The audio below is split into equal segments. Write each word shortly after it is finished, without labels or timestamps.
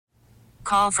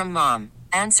call from mom.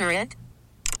 Answer it.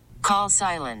 Call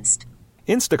silenced.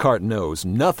 Instacart knows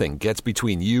nothing gets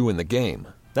between you and the game.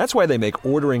 That's why they make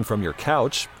ordering from your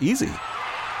couch easy.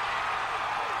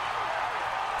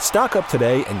 Stock up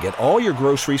today and get all your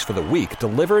groceries for the week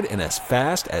delivered in as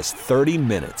fast as 30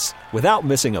 minutes without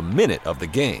missing a minute of the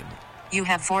game. You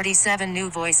have 47 new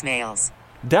voicemails.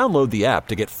 Download the app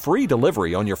to get free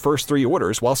delivery on your first 3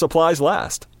 orders while supplies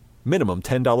last. Minimum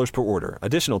 $10 per order.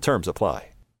 Additional terms apply.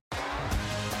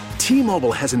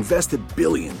 T-Mobile has invested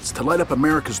billions to light up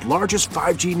America's largest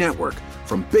 5G network,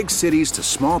 from big cities to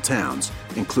small towns,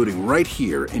 including right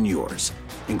here in yours.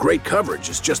 And great coverage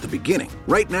is just the beginning.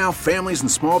 Right now, families and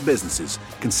small businesses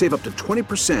can save up to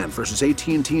 20% versus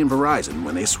AT&T and Verizon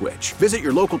when they switch. Visit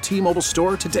your local T-Mobile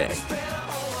store today.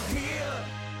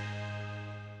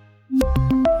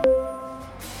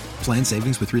 Plan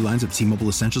savings with 3 lines of T-Mobile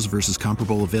Essentials versus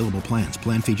comparable available plans.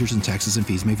 Plan features and taxes and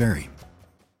fees may vary.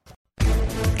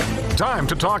 Time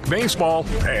to talk baseball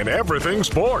and everything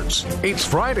sports. It's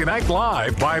Friday Night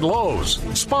Live by Lowe's,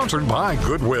 sponsored by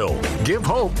Goodwill. Give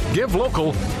hope, give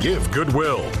local, give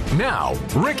Goodwill. Now,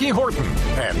 Ricky Horton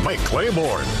and Mike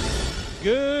Claiborne.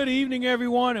 Good evening,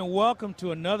 everyone, and welcome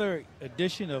to another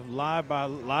edition of Live by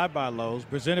Lowe's,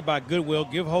 presented by Goodwill.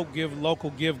 Give hope, give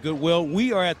local, give Goodwill.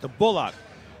 We are at the Bullock,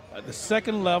 the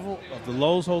second level of the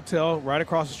Lowe's Hotel, right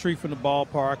across the street from the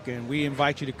ballpark, and we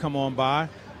invite you to come on by.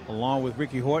 Along with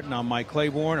Ricky Horton, I'm Mike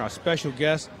Claiborne, our special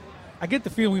guest. I get the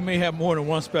feeling we may have more than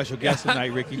one special guest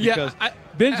tonight, Ricky, because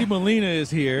Benji Molina is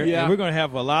here, and we're going to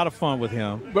have a lot of fun with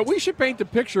him. But we should paint the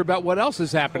picture about what else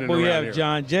is happening around here. We have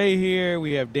John Jay here.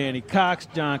 We have Danny Cox,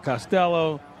 John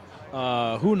Costello.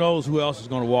 Who knows who else is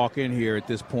going to walk in here at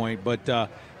this point. But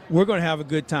we're going to have a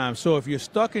good time. So if you're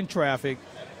stuck in traffic,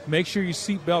 make sure your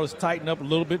seatbelt is tightened up a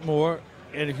little bit more.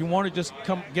 And if you want to just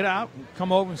get out,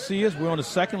 come over and see us. We're on the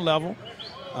second level.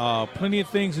 Plenty of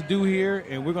things to do here,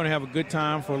 and we're going to have a good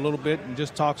time for a little bit and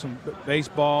just talk some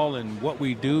baseball and what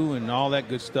we do and all that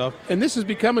good stuff. And this is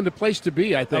becoming the place to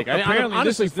be, I think. Apparently,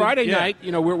 honestly, Friday night,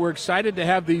 we're excited to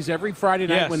have these every Friday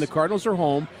night when the Cardinals are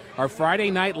home. Our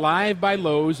Friday night Live by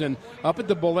Lowe's and up at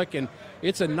the Bullock, and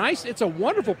it's a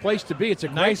wonderful place to be. It's a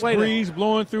great nice breeze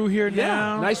blowing through here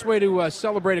now. Nice way to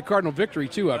celebrate a Cardinal victory,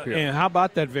 too, up here. And how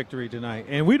about that victory tonight?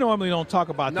 And we normally don't talk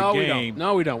about the game.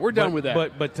 No, we don't. We're done with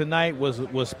that. But tonight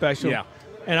was special. Yeah.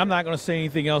 And I'm not going to say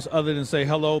anything else other than say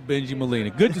hello, Benji Molina.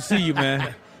 Good to see you,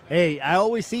 man. Hey, I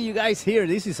always see you guys here.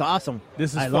 This is awesome.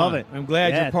 This is I fun. love it. I'm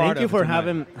glad you're part of it. Thank you for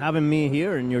having me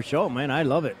here in your show, man. I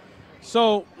love it.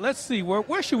 So let's see.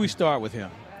 Where should we start with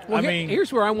him? Well,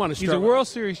 here's where I want to start. He's a World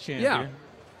Series champion. Yeah.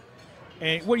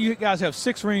 And what do you guys have,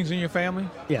 6 rings in your family?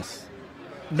 Yes.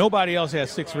 Nobody else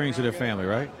has 6 rings in their family,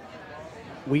 right?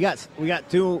 We got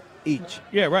 2 each.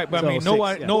 Yeah, right. But so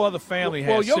I mean, no other family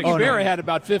has 6 Yogi Berra had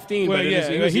about 15. Well,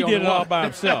 but he did it all by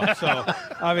himself. So,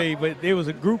 I mean, but it was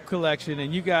a group collection,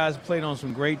 and you guys played on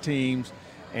some great teams,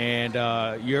 and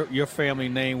your family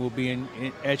name will be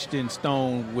etched in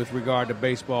stone with regard to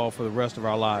baseball for the rest of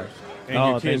our lives and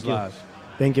your kids' lives.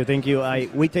 Thank you.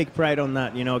 We take pride on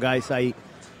that, guys.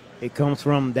 It comes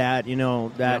from that,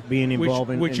 being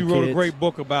involved in which you kids. wrote a great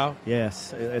book about.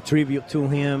 Yes, a tribute to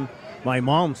him. My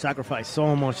mom sacrificed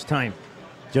so much time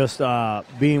just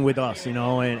being with us,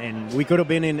 and we could have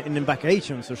been in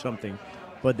vacations or something,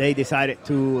 but they decided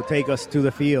to take us to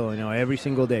the field, every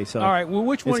single day. So, all right. Well,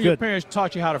 which one of your parents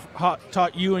taught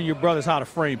you and your brothers how to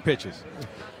frame pitches?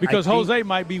 Because Jose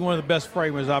might be one of the best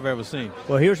framers I've ever seen.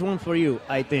 Well, here's one for you.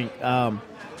 I think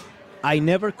I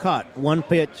never caught one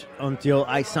pitch until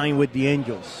I signed with the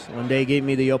Angels. When they gave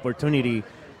me the opportunity,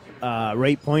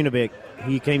 Ray Pointovic,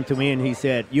 he came to me and he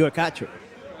said, "You're a catcher."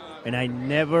 And I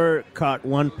never caught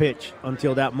one pitch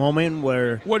until that moment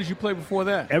where... What did you play before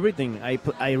that? Everything.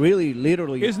 I really,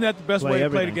 literally... Isn't that the best way to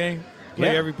play the game?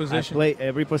 Play every position? I play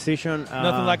every position.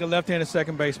 Nothing like a left-handed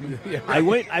second baseman.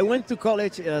 I went to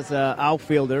college as an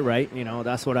outfielder, right?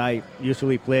 That's what I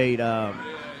usually played.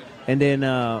 And then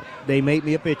they made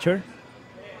me a pitcher.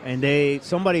 And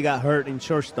somebody got hurt in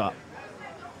shortstop.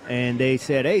 And they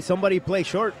said, "Hey, somebody play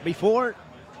short before.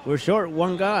 We're short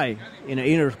one guy in an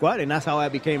inner squad." And that's how I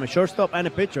became a shortstop and a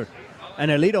pitcher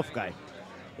and a leadoff guy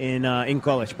in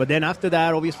college. But then after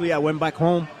that, obviously, I went back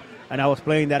home and I was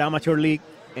playing that amateur league.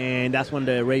 And that's when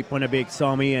the Ray Pointovic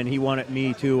saw me and he wanted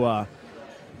me to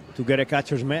get a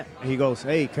catcher's mitt. He goes,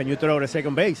 "Hey, can you throw to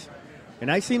second base?"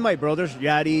 And I seen my brothers,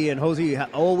 Yadi and Jose,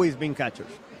 have always been catchers,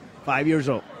 5 years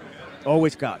old.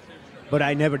 Always caught. But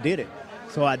I never did it.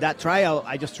 So at that tryout,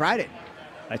 I just tried it.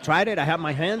 I had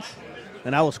my hands,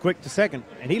 and I was quick to second.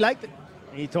 And he liked it.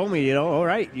 He told me, all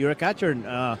right, you're a catcher. And,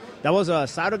 that was a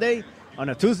Saturday. on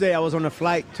a Tuesday, I was on a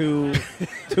flight to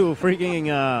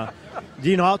freaking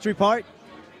Gene Autry Park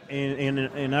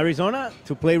in Arizona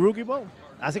to play rookie ball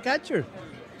as a catcher.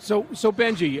 So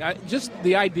Benji, just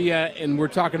the idea, and we're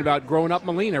talking about growing up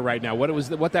Molina right now.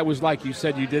 What that was like. You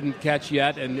said you didn't catch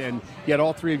yet, and yet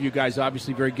all three of you guys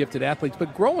obviously very gifted athletes.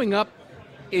 But growing up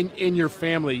in your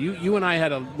family, you and I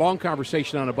had a long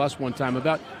conversation on a bus one time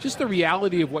about just the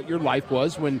reality of what your life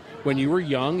was when you were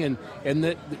young,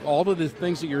 and all of the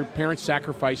things that your parents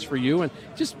sacrificed for you, and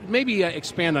just maybe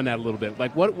expand on that a little bit.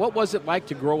 Like what was it like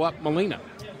to grow up Molina?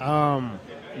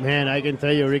 Man, I can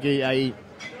tell you, Ricky,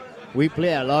 we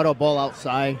play a lot of ball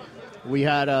outside. We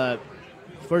had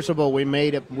first of all, we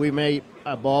made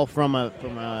a ball from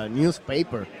a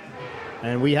newspaper,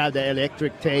 and we had the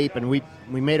electric tape, and we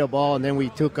made a ball, and then we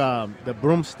took the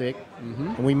broomstick,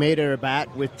 and we made a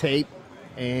bat with tape,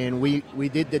 and we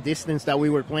did the distance that we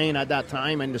were playing at that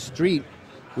time in the street.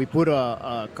 We put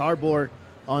a cardboard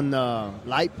on the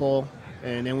light pole,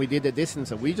 and then we did the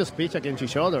distance, and we just pitched against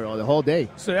each other the whole day.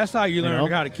 So that's how you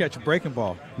learned how to catch a breaking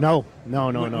ball? No.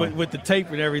 With the tape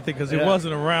and everything, because it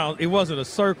wasn't around, it wasn't a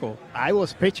circle. I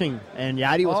was pitching, and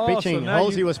Yadi was pitching,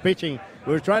 Halsey was pitching.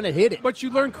 We were trying to hit it. But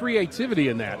you learned creativity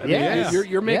in that. I mean,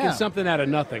 you're making something out of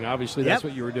nothing. Obviously, that's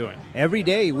what you were doing. Every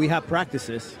day we have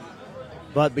practices,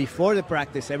 but before the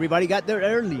practice, everybody got there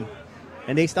early,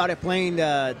 and they started playing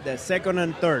the second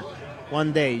and third.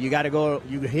 One day, you got to go,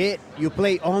 you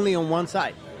play only on one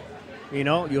side. You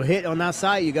know, you hit on that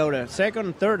side, you go to second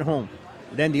and third home.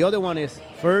 Then the other one is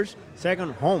first,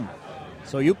 second, home.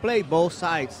 So you play both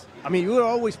sides. I mean, you were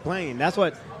always playing. That's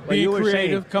what being you were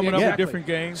creative, saying. coming up with different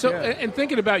games. So, and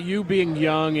thinking about you being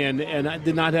young, and I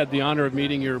did not have the honor of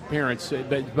meeting your parents,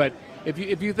 but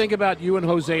if you think about you and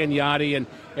Jose and Yadi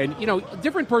and you know,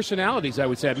 different personalities, I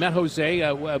would say. I met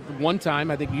Jose one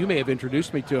time. I think you may have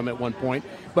introduced me to him at one point,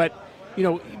 but. You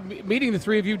know, meeting the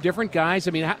three of you, different guys.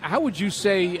 I mean, how would you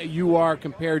say you are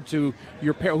compared to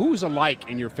your parents? Who was alike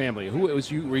in your family? Who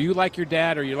was you? Were you like your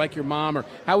dad, or you like your mom, or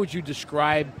how would you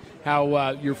describe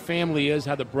how your family is?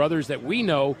 How the brothers that we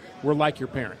know were like your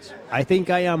parents? I think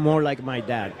I am more like my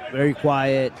dad. Very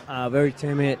quiet, very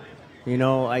timid. You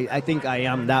know, I think I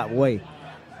am that way.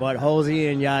 But Jose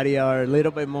and Yadi are a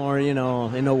little bit more, you know,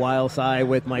 in the wild side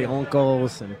with my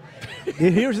uncles. And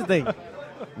here's the thing: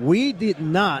 we did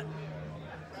not.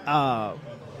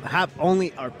 Have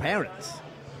only our parents.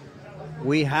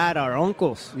 We had our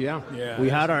uncles. Yeah. We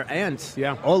had our aunts.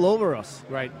 Yeah. All over us.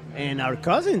 Right. And our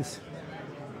cousins.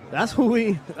 That's who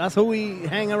we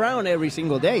hang around every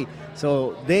single day.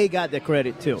 So they got the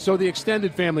credit too. So the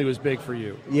extended family was big for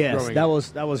you. Yes,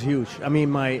 that was huge. I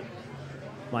mean, my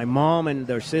mom and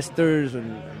their sisters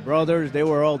and brothers, they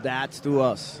were all dads to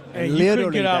us. And you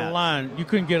couldn't get out of line. You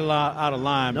couldn't get out of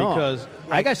line because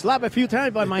I got slapped a few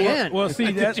times by my aunt. Well,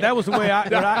 see, that was the way I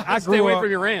grew up. Stay away from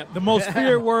your aunt. The most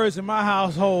feared words in my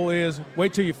household is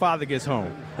 "wait till your father gets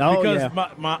home," because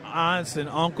my aunts and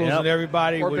uncles and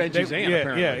everybody. Or Benji's aunt,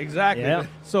 apparently. Yeah, exactly. Yeah.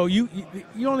 So you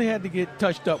only had to get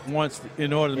touched up once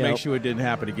in order to make sure it didn't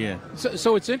happen again.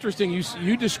 So it's interesting.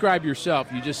 You describe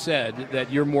yourself. You just said that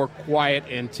you're more quiet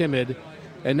and timid.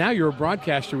 And now you're a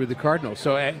broadcaster with the Cardinals.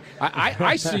 So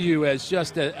I see you as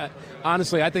just,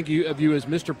 honestly, I think of you as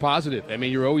Mr. Positive. I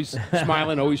mean, you're always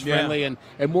smiling, always friendly, and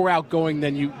more outgoing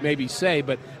than you maybe say.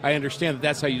 But I understand that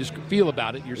that's how you just feel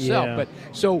about it yourself. Yeah. But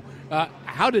so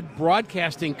how did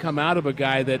broadcasting come out of a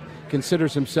guy that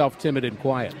considers himself timid and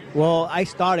quiet? Well, I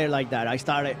started like that. I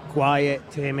started quiet,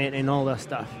 timid, and all that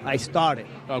stuff. I started.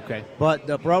 Okay. But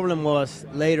the problem was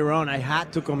later on I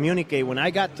had to communicate. When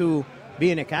I got to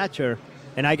being a catcher,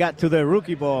 and I got to the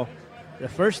rookie ball, the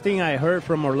first thing I heard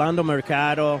from Orlando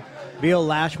Mercado, Bill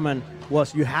Lashman,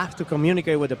 was you have to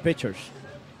communicate with the pitchers.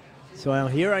 So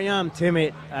here I am,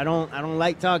 timid. I don't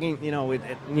like talking, with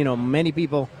many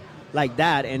people like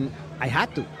that, and I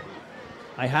had to.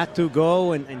 I had to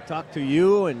go and talk to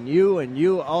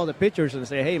you, all the pitchers, and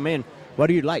say, hey man, what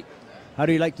do you like? How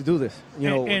do you like to do this?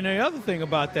 And the other thing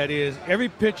about that is every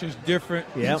pitcher's different.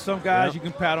 Yep. Some guys you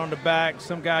can pat on the back.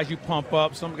 Some guys you pump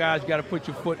up. Some guys you got to put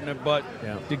your foot in their butt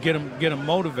to get them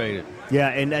motivated. Yeah,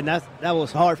 and that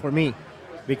was hard for me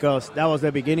because that was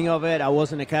the beginning of it. I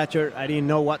wasn't a catcher. I didn't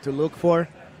know what to look for.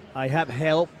 I have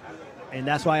help, and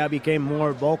that's why I became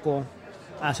more vocal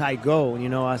as I go,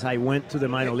 as I went to the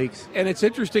minor leagues. And it's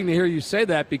interesting to hear you say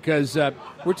that because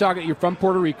we're talking, you're from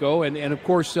Puerto Rico, and of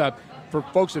course, for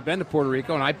folks who've been to Puerto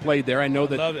Rico, and I played there, I know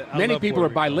that many people are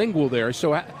bilingual there.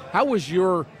 So how was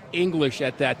your English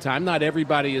at that time? Not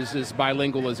everybody is as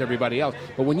bilingual as everybody else.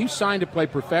 But when you signed to play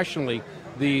professionally,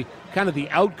 the kind of the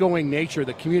outgoing nature,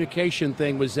 the communication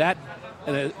thing, was that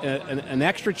an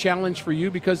extra challenge for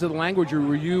you because of the language, or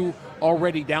were you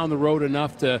already down the road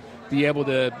enough to be able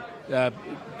to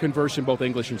converse in both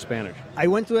English and Spanish? I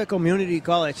went to a community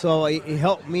college, so it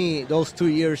helped me those 2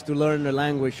 years to learn the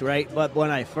language, right? But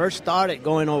when I first started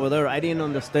going over there, I didn't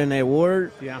understand a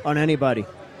word on anybody.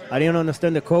 I didn't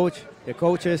understand the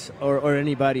coaches, or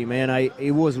anybody, man.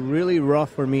 It was really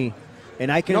rough for me.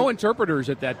 And I can no interpreters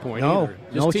at that point. No, either.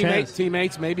 Just no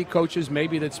teammates, maybe coaches,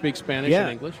 maybe that speak Spanish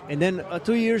and English. And then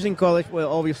 2 years in college,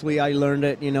 well, obviously I learned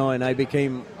it, and I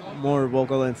became more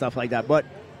vocal and stuff like that. But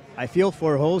I feel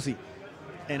for Jose,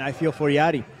 and I feel for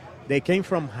Yadi. They came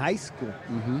from high school.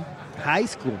 Mm-hmm. High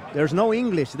school. There's no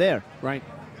English there. Right.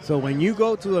 So when you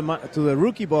go to the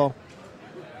rookie ball,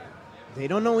 they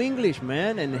don't know English,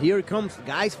 man. And here comes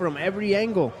guys from every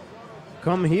angle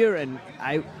come here, and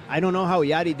I don't know how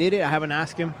Yadi did it. I haven't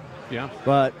asked him. Yeah.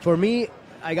 But for me,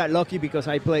 I got lucky because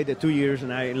I played the 2 years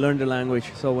and I learned the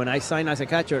language. So when I signed as a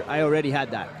catcher, I already had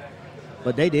that.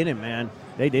 But they didn't, man.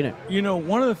 They didn't.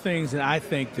 One of the things that I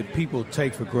think that people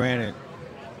take for granted,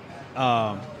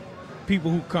 people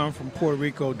who come from Puerto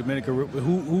Rico, Dominica,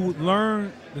 who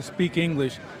learn to speak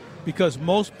English, because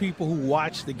most people who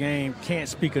watch the game can't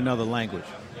speak another language.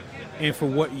 And for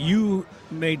what you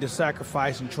made the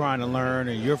sacrifice in trying to learn,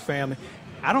 and your family,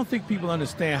 I don't think people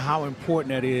understand how important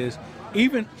that is.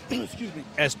 Even,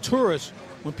 as tourists,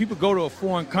 when people go to a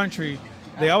foreign country,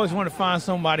 they always want to find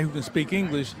somebody who can speak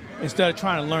English instead of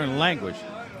trying to learn language.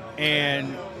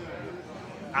 And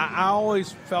I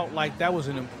always felt like that was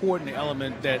an important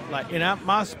element that,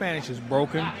 my Spanish is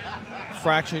broken,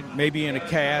 fractured, maybe in a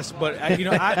cast, but,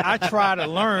 I try to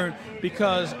learn,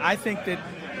 because I think that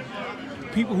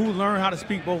people who learn how to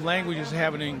speak both languages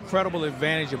have an incredible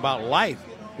advantage about life,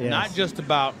 not just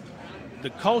about the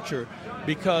culture,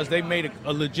 because they made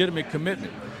a legitimate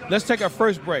commitment. Let's take our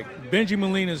first break. Benji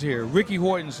Molina's here. Ricky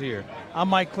Horton's here. I'm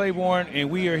Mike Claiborne, and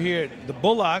we are here at the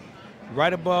Bullock,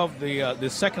 right above the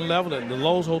second level at the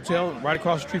Lowe's Hotel, right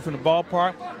across the street from the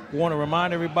ballpark. We want to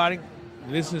remind everybody,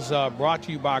 this is brought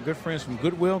to you by our good friends from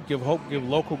Goodwill. Give hope, give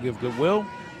local, give Goodwill.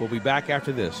 We'll be back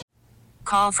after this.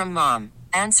 Call from mom.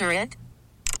 Answer it.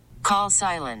 Call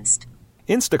silenced.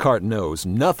 Instacart knows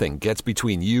nothing gets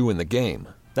between you and the game.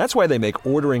 That's why they make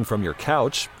ordering from your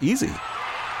couch easy.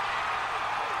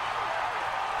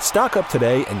 Stock up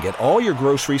today and get all your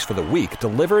groceries for the week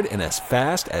delivered in as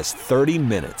fast as 30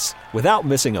 minutes without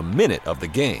missing a minute of the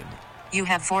game. You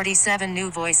have 47 new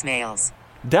voicemails.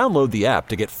 Download the app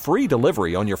to get free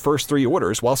delivery on your first 3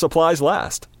 orders while supplies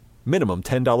last. Minimum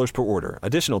 $10 per order.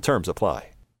 Additional terms apply.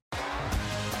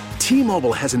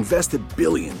 T-Mobile has invested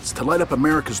billions to light up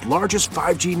America's largest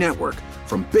 5G network,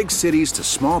 from big cities to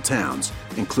small towns,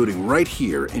 including right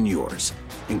here in yours.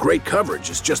 And great coverage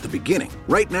is just the beginning.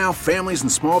 Right now, families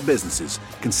and small businesses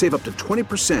can save up to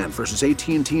 20% versus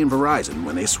AT&T and Verizon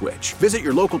when they switch. Visit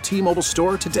your local T-Mobile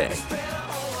store today.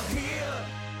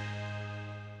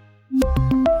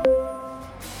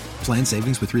 Plan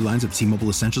savings with 3 lines of T-Mobile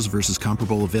Essentials versus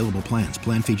comparable available plans.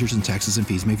 Plan features and taxes and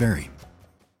fees may vary.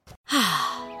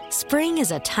 Spring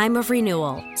is a time of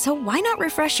renewal, so why not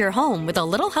refresh your home with a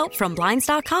little help from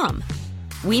Blinds.com?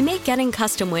 We make getting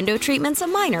custom window treatments a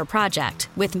minor project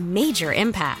with major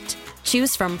impact.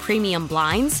 Choose from premium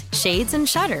blinds, shades, and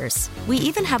shutters. We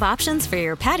even have options for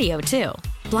your patio, too.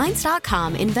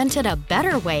 Blinds.com invented a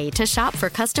better way to shop for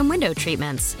custom window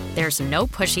treatments. There's no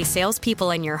pushy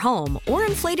salespeople in your home or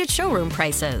inflated showroom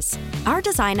prices. Our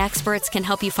design experts can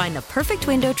help you find the perfect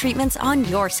window treatments on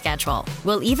your schedule.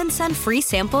 We'll even send free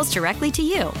samples directly to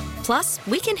you. Plus,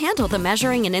 we can handle the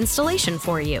measuring and installation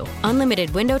for you.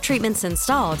 Unlimited window treatments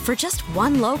installed for just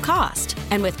one low cost.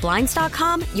 And with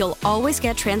Blinds.com, you'll always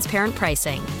get transparent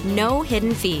pricing. No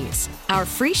hidden fees. Our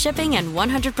free shipping and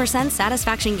 100%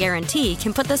 satisfaction guarantee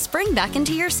can put the spring back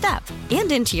into your step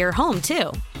and into your home,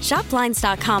 too. Shop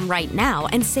Blinds.com right now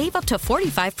and save up to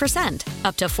 45%.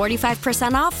 Up to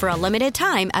 45% off for a limited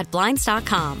time at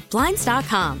Blinds.com.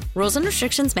 Blinds.com. Rules and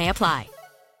restrictions may apply.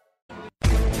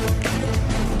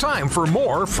 Time for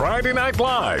more Friday Night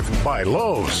Live by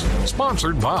Lowe's,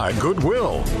 sponsored by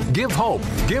Goodwill. Give hope,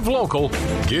 give local,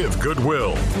 give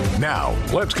Goodwill. Now,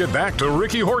 let's get back to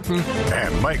Ricky Horton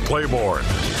and Mike Claiborne.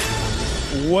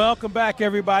 Welcome back,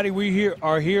 everybody. We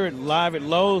are here live at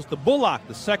Lowe's, the Bullock,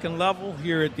 the second level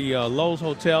here at the Lowe's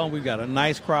Hotel. We've got a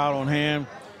nice crowd on hand.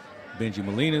 Benji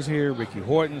Molina's here, Ricky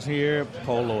Horton's here,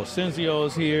 Polo Asensio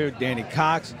is here, Danny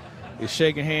Cox is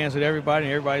shaking hands with everybody,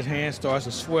 and everybody's hand starts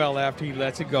to swell after he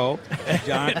lets it go.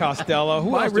 John Costello.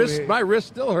 My wrist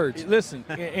still hurts. Listen,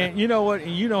 and you know what?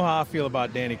 And you know how I feel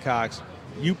about Danny Cox.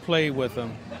 You play with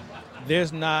him.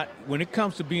 There's not, when it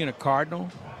comes to being a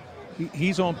Cardinal,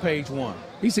 he's on page one.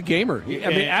 He's a gamer.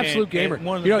 Absolute gamer. And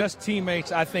one of the best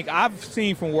teammates I think I've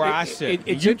seen from where I sit.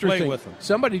 It's you interesting. Play with him.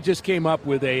 Somebody just came up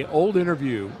with a old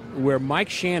interview where Mike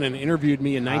Shannon interviewed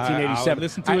me in 1987.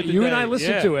 Listen to it you and I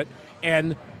listened to it,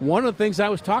 and one of the things I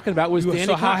was talking about was Danny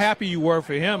So how Cox. happy you were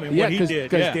for him and what he did.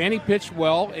 Because Danny pitched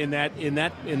well in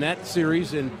that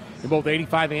series in both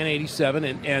 85 and 87,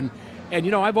 and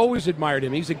I've always admired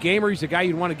him. He's a gamer. He's a guy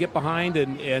you'd want to get behind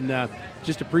and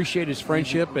just appreciate his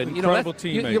friendship. And incredible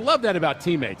teammate. You love that about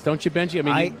teammates, don't you, Benji?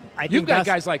 I mean, you've got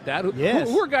guys like that. Yes.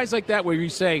 Who are guys like that where you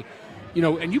say,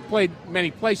 and you played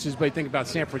many places, but you think about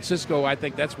San Francisco. I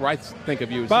think that's where I think of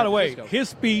you. By the way, his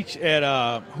speech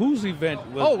at whose event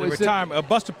was the retirement?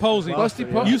 Buster Posey.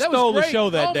 You stole the show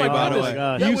that day, by the way.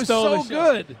 That was so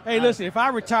good. Hey, listen, if I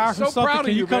retire from something,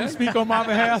 can you come speak on my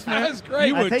behalf, man? That's great.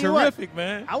 You were terrific,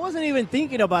 man. I wasn't even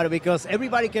thinking about it because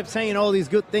everybody kept saying all these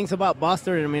good things about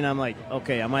Buster. I mean, I'm like,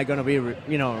 okay, am I going to be,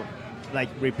 like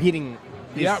repeating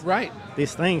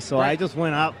this thing? So I just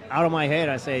went out of my head.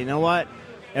 I say, you know what?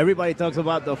 Everybody talks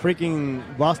about the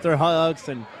freaking Buster hugs,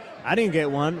 and I didn't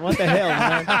get one. What the hell,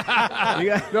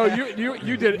 man? No,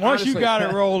 you did. Once honestly, you got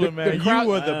it rolling, man, crowd, you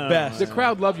were the best. The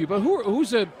crowd loved you. But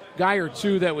who's a guy or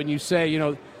two that when you say,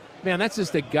 man, that's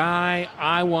just a guy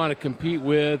I want to compete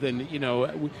with, and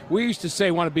we used to say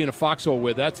want to be in a foxhole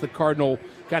with. That's the Cardinal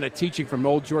kind of teaching from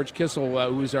old George Kissel,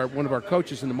 who's one of our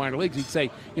coaches in the minor leagues. He'd say,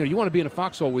 you want to be in a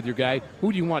foxhole with your guy.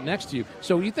 Who do you want next to you?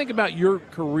 So you think about your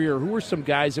career. Who were some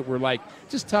guys that were like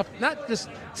just tough, not just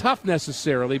tough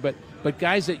necessarily, but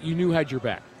guys that you knew had your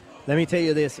back? Let me tell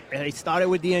you this. It started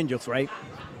with the Angels, right?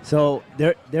 So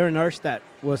they're an Erstad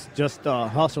was just a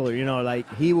hustler,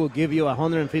 like he will give you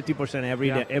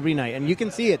 150% every night, and you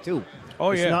can see it too. Oh,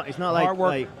 it's not like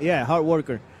hard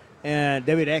worker. And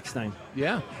David Eckstein,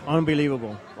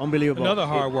 unbelievable. Another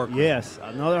hard worker. Yes,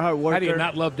 another hard worker. How do you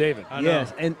not love David?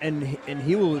 Yes, and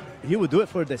he will do it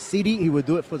for the city. He would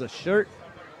do it for the shirt.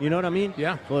 You know what I mean?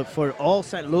 Yeah. For all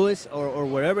St. Louis or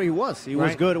wherever he was, he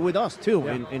was good with us too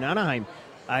in Anaheim.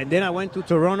 And then I went to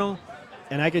Toronto.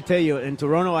 And I can tell you, in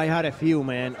Toronto, I had a few,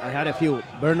 man.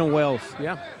 Vernon Wells.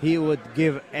 Yeah. He would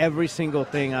give every single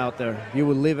thing out there. He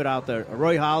would live it out there.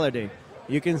 Roy Halladay.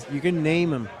 You can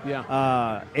name him.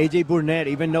 Yeah. A.J. Burnett,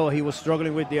 even though he was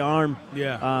struggling with the arm.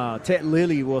 Yeah. Ted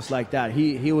Lilly was like that.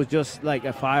 He was just like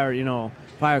a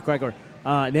firecracker.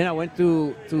 Then I went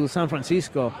to San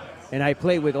Francisco, and I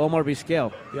played with Omar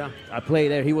Vizquel. Yeah. I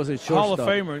played there. He was a shortstop. Hall of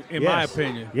Famer, in my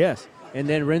opinion. Yes. And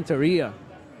then Renteria,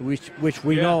 which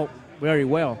we know very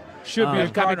well. Should be a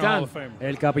Cardinal Hall of Famer.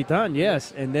 El Capitan,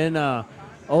 yes. And then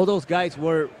all those guys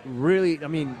were really,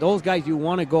 those guys you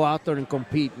want to go out there and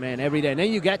compete, man, every day. And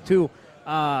then you get to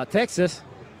Texas,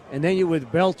 and then you with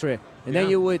Beltre, and then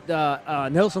you with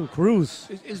Nelson Cruz.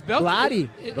 Is Beltre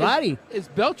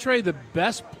the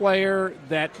best player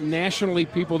that nationally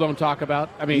people don't talk about?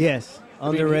 Yes.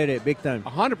 Underrated, big time.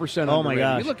 100% underrated. Oh, my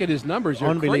gosh. You look at his numbers,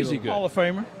 they're crazy good. Hall of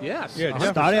Famer. Yes. Yeah,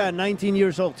 started at 19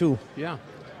 years old, too. Yeah.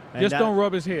 Just don't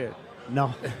rub his head.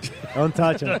 No, don't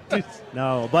touch him.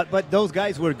 No, but those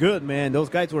guys were good, man. Those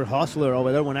guys were hustler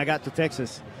over there when I got to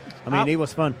Texas. It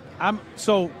was fun.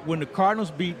 So when the Cardinals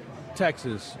beat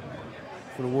Texas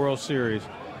for the World Series,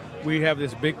 we have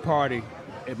this big party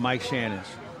at Mike Shannon's,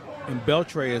 and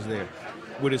Beltre is there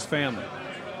with his family.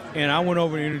 And I went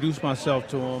over and introduced myself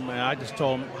to him, and I just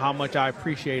told him how much I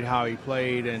appreciate how he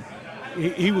played, and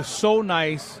he was so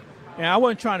nice. And I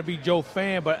wasn't trying to be Joe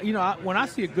fan, but, when I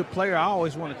see a good player, I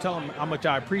always want to tell them how much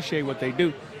I appreciate what they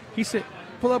do. He said,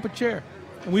 pull up a chair.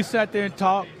 And we sat there and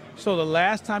talked. So the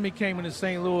last time he came into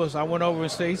St. Louis, I went over and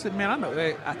said, he said, man, I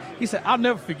know. He said, I'll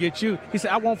never forget you. He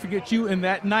said, I won't forget you in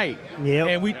that night. Yep.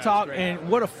 And we talked, and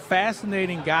what a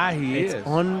fascinating guy he is. It's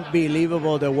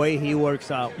unbelievable the way he works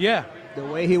out. Yeah. The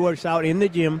way he works out in the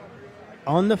gym,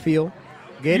 on the field.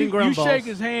 Getting ground balls. You shake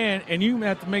his hand, and you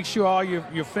have to make sure all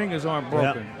your fingers aren't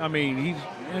broken. Yep. He's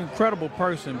an incredible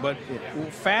person, but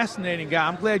fascinating guy.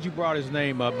 I'm glad you brought his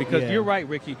name up because you're right,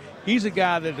 Ricky. He's a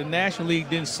guy that the National League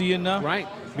didn't see enough. Right.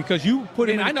 Because you put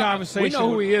him in the conversation. We know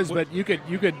who he is, but you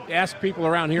could ask people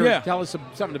around here and tell us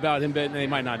something about him, but they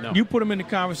might not know. You put him in the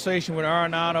conversation with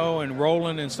Arenado and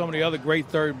Roland and some of the other great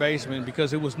third basemen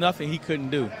because it was nothing he couldn't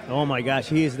do. Oh, my gosh.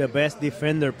 He is the best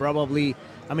defender probably.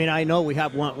 I know we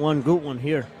have one good one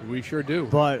here. We sure do.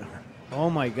 But, oh,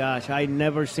 my gosh, I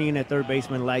never seen a third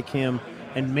baseman like him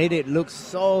and made it look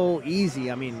so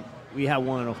easy. We have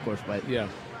one, of course, but. Yeah.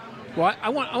 Well, I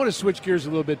want to switch gears a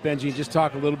little bit, Benji, and just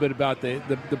talk a little bit about the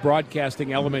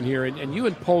broadcasting element here. And you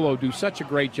and Polo do such a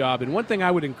great job. And one thing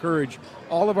I would encourage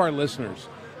all of our listeners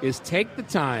is take the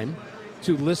time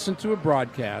to listen to a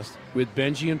broadcast with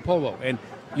Benji and Polo. And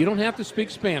you don't have to speak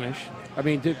Spanish. I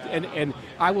mean, and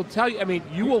I will tell you, I mean,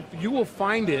 you will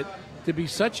find it to be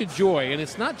such a joy, and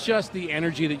it's not just the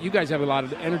energy that you guys have a lot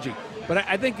of energy, but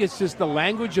I think it's just the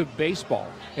language of baseball,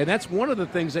 and that's one of the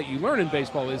things that you learn in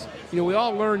baseball is, we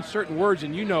all learn certain words,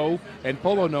 and and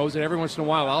Polo knows that every once in a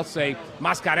while I'll say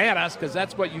mascareras because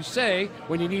that's what you say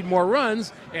when you need more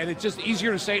runs, and it's just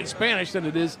easier to say it in Spanish than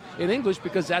it is in English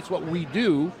because that's what we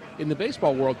do in the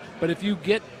baseball world. But if you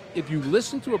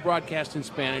listen to a broadcast in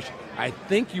Spanish, I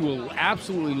think you will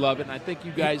absolutely love it, and I think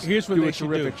you guys do a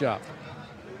terrific job.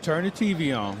 Turn the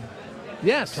TV on.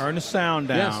 Yes. Turn the sound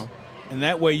down. Yes. And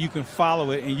that way you can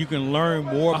follow it and you can learn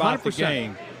more about 100%. The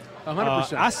game.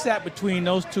 100%. I sat between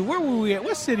those two. Where were we at?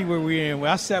 What city were we in?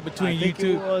 Where I sat between you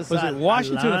two. Was it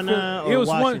Washington? It was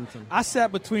Washington. I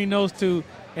sat between those two,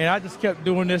 and I just kept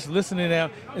doing this, listening to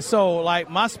them. And so,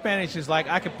 like, my Spanish is like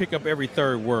I could pick up every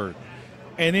third word.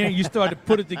 And then you start to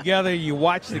put it together, you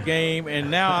watch the game,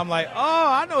 and now I'm like, oh,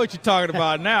 I know what you're talking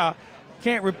about now.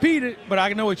 Can't repeat it, but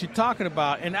I know what you're talking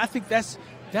about. And I think that's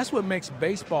what makes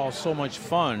baseball so much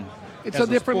fun. It's a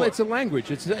different. Sport. It's a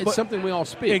language. It's something we all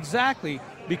speak. Exactly,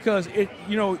 because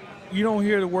you don't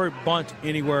hear the word bunt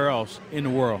anywhere else in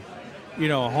the world.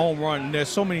 Home run. There's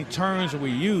so many terms that we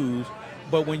use,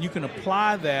 but when you can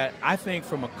apply that, I think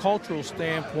from a cultural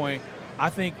standpoint,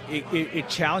 I think it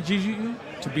challenges you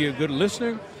to be a good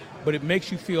listener, but it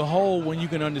makes you feel whole when you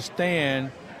can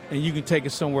understand and you can take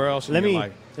it somewhere else in your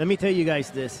life. Let me tell you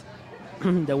guys this.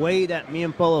 The way that me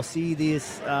and Polo see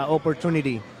this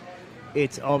opportunity,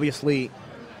 it's obviously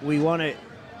we want to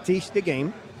teach the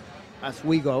game as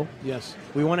we go. Yes.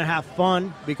 We want to have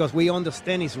fun because we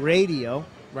understand it's radio.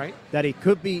 Right. That it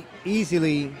could be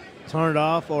easily turned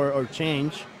off or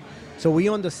changed. So we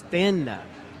understand that.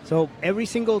 So every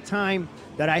single time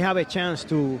that I have a chance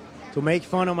to make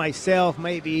fun of myself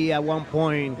maybe at one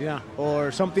point or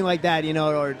something like that,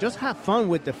 or just have fun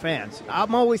with the fans.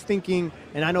 I'm always thinking,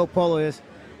 and I know Polo is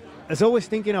always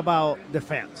thinking about the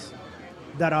fans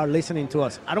that are listening to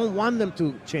us. I don't want them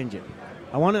to change it.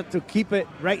 I want them to keep it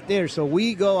right there. So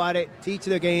we go at it, teach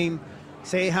the game,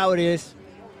 say how it is,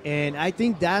 and I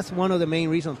think that's one of the main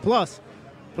reasons. Plus,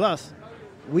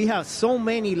 we have so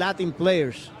many Latin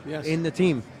players in the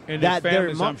team. And their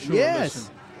families, I'm sure,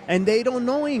 listen. And they don't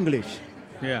know English.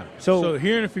 Yeah. So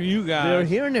hearing it from you guys. They're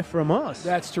hearing it from us.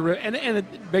 That's terrific. And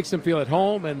it makes them feel at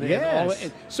home and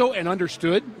and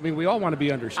understood. I mean, we all want to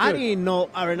be understood. I didn't know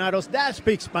Arenado's dad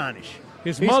speaks Spanish.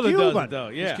 His mother Cuban. Does it, though.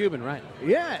 Yeah. He's Cuban, right.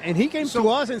 Yeah, and he came to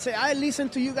us and said, I listen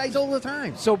to you guys all the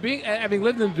time. So having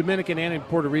lived in the Dominican and in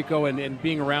Puerto Rico and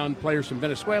being around players from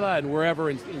Venezuela and wherever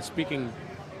and speaking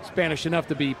Spanish enough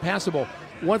to be passable,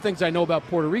 one of the things I know about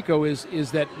Puerto Rico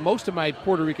is that most of my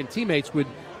Puerto Rican teammates would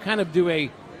kind of do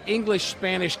a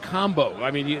English-Spanish combo.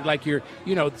 I mean, some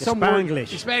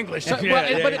Spanglish.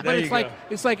 Spanglish. But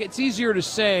it's like it's easier to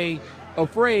say a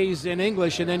phrase in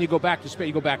English and then you go back to Spain.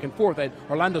 You go back and forth.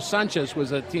 Orlando Sanchez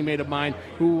was a teammate of mine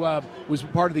who was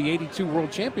part of the '82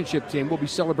 World Championship team. We'll be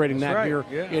celebrating that here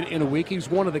in a week. He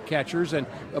was one of the catchers and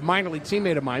a minor league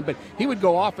teammate of mine. But he would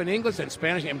go off in English and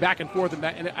Spanish and back and forth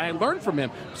and I learned from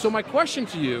him. So my question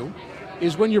to you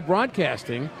is, when you're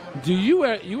broadcasting, do you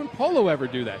and Polo ever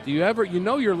do that? Do you ever,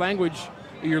 your language,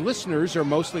 your listeners are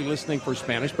mostly listening for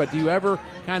Spanish, but do you ever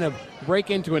kind of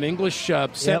break into an English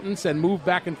sentence and move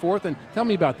back and forth? And tell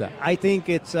me about that. I think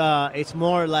it's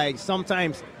more like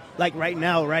sometimes, like right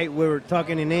now, right, we're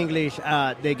talking in English,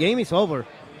 the game is over,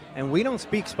 and we don't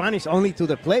speak Spanish only to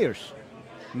the players.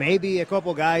 Maybe a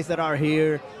couple guys that are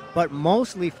here, but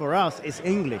mostly for us, it's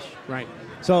English. Right.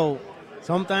 So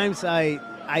sometimes I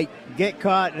get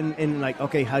caught in like,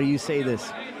 okay, how do you say this?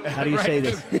 How do you say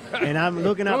this? And I'm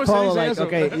looking at Polo like,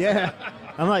 okay, yeah.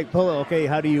 I'm like, Polo, okay,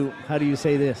 how do you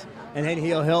say this? And then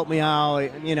he'll help me out,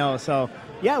 So,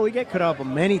 yeah, we get caught up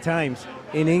many times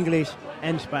in English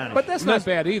and Spanish. But that's not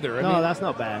bad either. No, that's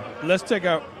not bad. Let's take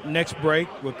our next break.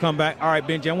 We'll come back. All right,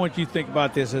 Benji, I want you to think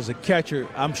about this. As a catcher,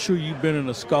 I'm sure you've been in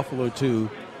a scuffle or two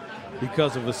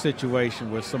because of a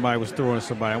situation where somebody was throwing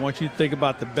somebody. I want you to think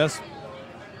about the best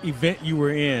event you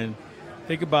were in.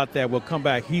 Think about that. We'll come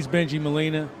back. He's Benji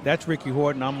Molina. That's Ricky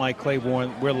Horton. I'm Mike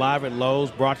Claiborne. We're live at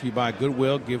Lowe's, brought to you by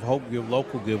Goodwill. Give hope, give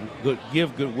local,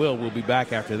 give Goodwill. We'll be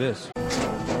back after this.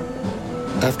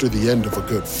 After the end of a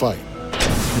good fight,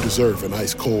 you deserve an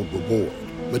ice-cold reward.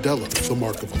 Modelo, the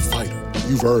mark of a fighter.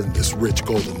 You've earned this rich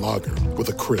golden lager with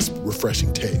a crisp,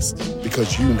 refreshing taste.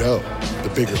 Because you know,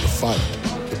 the bigger the fight,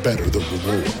 the better the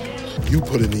reward. You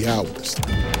put in the hours,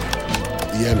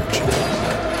 the energy,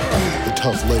 the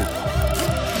tough labor.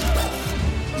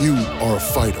 You are a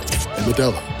fighter, and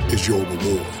Modelo is your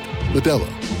reward.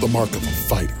 Modelo, the mark of a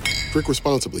fighter. Drink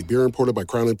responsibly. Beer imported by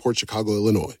Crown Imports, Chicago,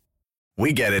 Illinois.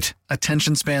 We get it.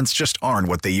 Attention spans just aren't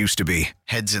what they used to be.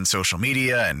 Heads in social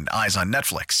media and eyes on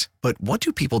Netflix. But what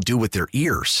do people do with their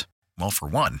ears? Well, for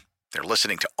one, they're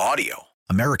listening to audio.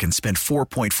 Americans spend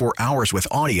 4.4 hours with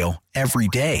audio every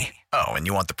day. Oh, and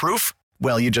you want the proof?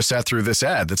 Well, you just sat through this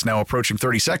ad that's now approaching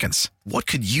 30 seconds. What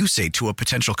could you say to a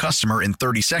potential customer in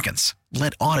 30 seconds?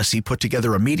 Let Odyssey put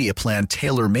together a media plan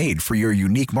tailor-made for your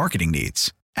unique marketing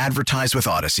needs. Advertise with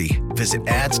Odyssey. Visit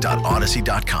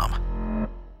ads.odyssey.com.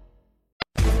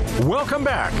 Welcome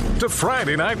back to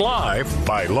Friday Night Live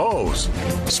by Lowe's.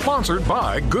 Sponsored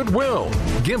by Goodwill.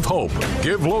 Give hope,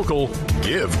 give local,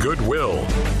 give Goodwill.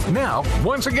 Now,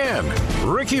 once again,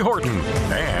 Ricky Horton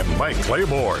and Mike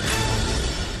Claiborne.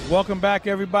 Welcome back,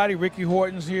 everybody. Ricky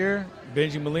Horton's here.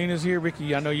 Benji Molina's here.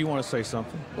 Ricky, I know you want to say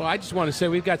something. Well, I just want to say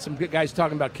we've got some good guys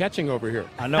talking about catching over here.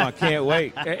 I know. I can't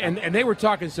wait. And they were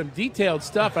talking some detailed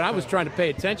stuff, and I was trying to pay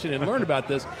attention and learn about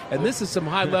this. And this is some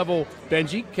high-level,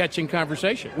 Benji, catching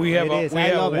conversation. We have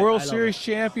a World Series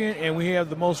champion, and we have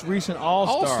the most recent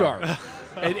All-Star.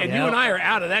 And you and I are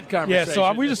out of that conversation. Yeah,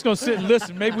 so we're just going to sit and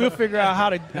listen. Maybe we'll figure out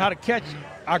how to catch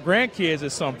our grandkids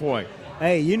at some point.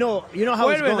 Hey, you know how Wait it's a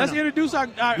minute, going let's on. introduce our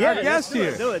guest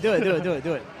here. Do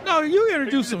it. No, you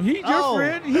introduce him. He's your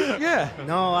friend.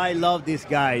 No, I love this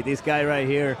guy. This guy right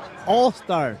here,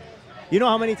 All-Star. You know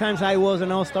how many times I was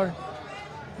an All-Star?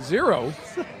 0.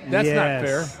 That's not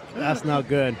fair. That's not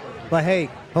good. But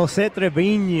hey, Jose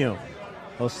Trevino,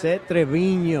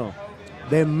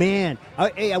 the man.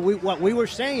 What we were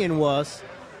saying was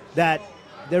that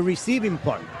the receiving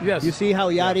part. Yes. You see how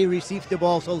Yadi receives the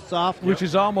ball so soft? Which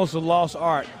is almost a lost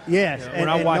art. Yes. When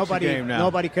I watch the game now.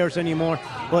 Nobody cares anymore.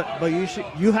 But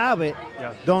you have it.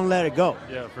 Yeah. Don't let it go.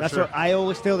 Yeah, for That's sure. what I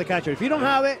always tell the catcher. If you don't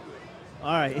have it,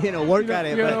 all right, work at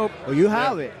it. But you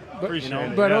have it.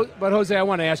 But Jose, I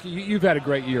want to ask you, you've had a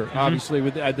great year, obviously.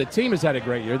 With the team has had a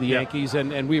great year, the Yankees,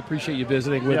 and we appreciate you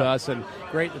visiting with us, and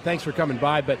great, thanks for coming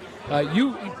by. But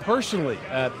you personally,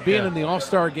 being in the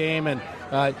All-Star game, and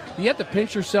you have to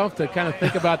pinch yourself to kind of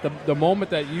think about the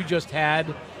moment that you just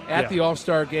had at the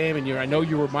All-Star game, and I know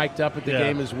you were mic'd up at the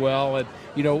game as well, and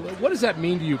what does that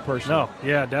mean to you personally? No,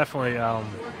 yeah, definitely.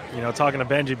 Talking to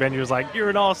Benji was like,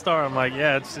 "You're an All-Star." I'm like,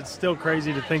 "Yeah, it's still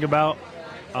crazy to think about."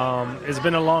 It's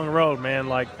been a long road, man.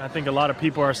 Like, I think a lot of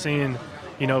people are seeing,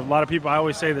 I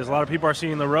always say this, a lot of people are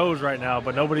seeing the rose right now,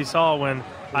 but nobody saw when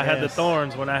I had the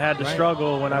thorns, when I had to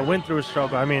struggle, when I went through a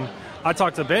struggle. I mean, I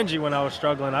talked to Benji when I was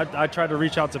struggling. I tried to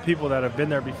reach out to people that have been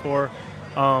there before.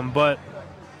 But,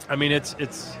 I mean, it's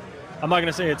I'm not going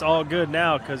to say it's all good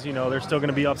now because, there's still going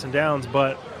to be ups and downs,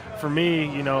 but for me,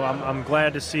 I'm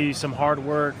glad to see some hard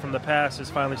work from the past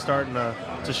is finally starting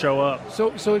to show up.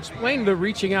 So explain the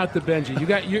reaching out to Benji.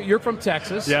 You're from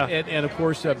Texas, and of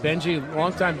course Benji,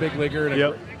 longtime big leaguer,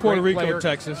 and Puerto Rico, player.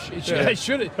 Texas.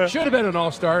 Should have been an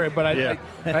All-Star, but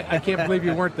I can't believe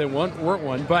you weren't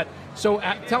one. But so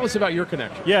tell us about your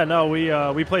connection. Yeah, no,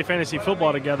 we play fantasy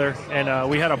football together, and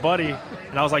we had a buddy,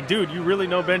 and I was like, dude, you really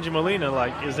know Benji Molina?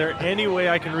 Like, is there any way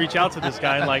I can reach out to this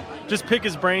guy and like just pick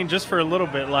his brain just for a little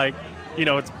bit? Like,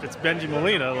 it's Benji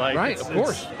Molina. Like, right, of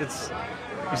course.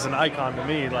 He's an icon to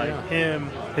me. Like him,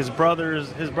 his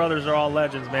brothers are all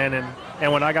legends, man.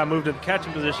 And when I got moved to the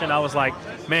catching position, I was like,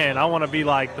 man, I want to be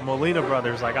like the Molina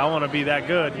brothers. Like, I want to be that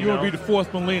good. You want to be the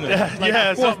fourth Molina.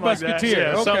 Fourth musketeer.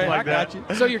 Yeah, something like I got you.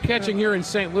 So you're catching here in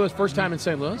St. Louis, first time in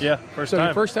St. Louis? Yeah, first time. So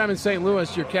your first time in St.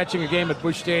 Louis, you're catching a game at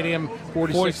Busch Stadium,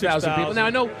 46,000 people. Now,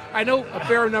 I know a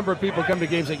fair number of people come to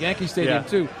games at Yankee Stadium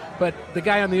too. But the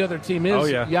guy on the other team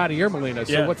is Yadier Molina.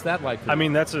 So what's that like for you? I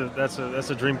mean, that's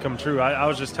a dream come true. I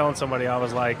was just telling somebody, I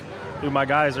was like, dude, my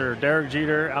guys are Derek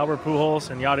Jeter, Albert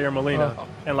Pujols, and Yadier Molina. Oh.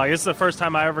 And like, it's the first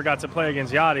time I ever got to play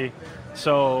against Yadi.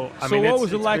 So, I mean, what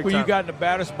was it like when you got in the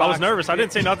batter's box? I was nervous. I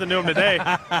didn't say nothing to him today.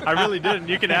 I really didn't.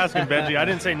 You can ask him, Benji. I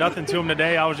didn't say nothing to him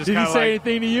today. I was just kind of like.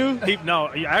 Did he say anything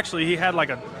to you? Actually, he had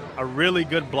like a really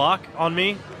good block on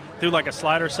me, threw like a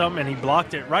slide or something, and he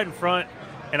blocked it right in front.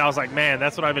 And I was like, man,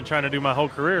 that's what I've been trying to do my whole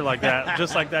career, like that,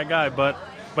 just like that guy. But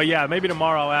yeah, maybe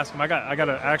tomorrow I'll ask him. I got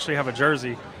to actually have a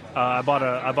jersey. I bought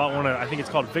one of, I think it's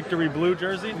called Victory Blue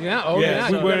jersey. Yeah,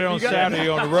 we wear it on Saturday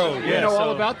on the road. You know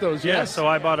all about those. Yeah, yes. so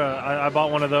I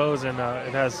bought one of those, and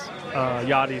it has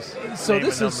Yadi's. So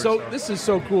this is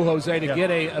so cool, Jose, to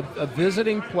get a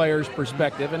visiting player's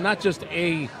perspective, and not just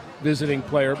a visiting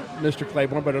player, Mr.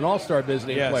 Claiborne, but an all-star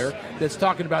visiting player that's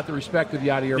talking about the respect of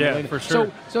Yadier Molina. Yeah, for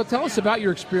sure. So tell us about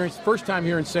your experience, first time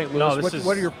here in St. Louis. No,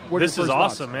 This is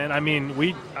awesome, man. I mean,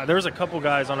 there was a couple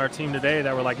guys on our team today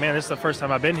that were like, man, this is the first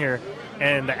time I've been here,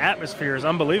 and the atmosphere is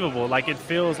unbelievable. Like, it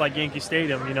feels like Yankee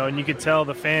Stadium, and you could tell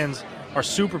the fans are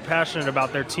super passionate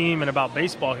about their team and about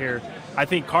baseball here. I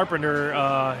think Carpenter,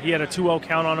 he had a 2-0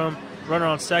 count on him. runner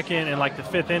on second, and like the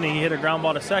 5th inning, he hit a ground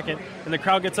ball to second, and the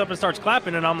crowd gets up and starts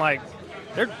clapping, and I'm like,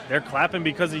 they're clapping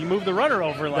because you moved the runner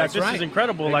over. Like, That's this right. is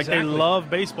incredible. Exactly. Like, they love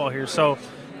baseball here. So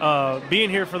being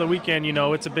here for the weekend, you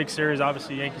know, it's a big series,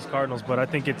 obviously Yankees Cardinals, but I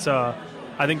think it's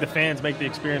I think the fans make the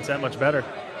experience that much better.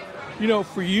 You know,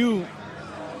 for you,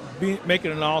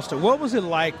 making an All-Star, what was it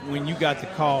like when you got the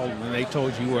call when they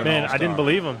told you were an Man, All-Star? I didn't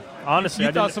believe them. Honestly,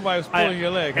 You thought somebody was pulling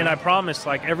your leg. And huh? I promise,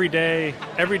 like, every day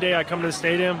I come to the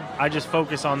stadium, I just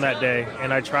focus on that day,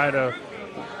 and I try to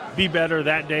be better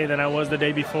that day than I was the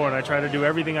day before, and I try to do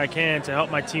everything I can to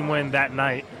help my team win that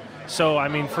night. So, I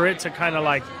mean, for it to kind of,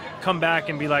 like, come back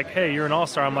and be like, hey, you're an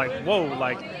All-Star, I'm like, whoa,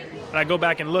 like, and I go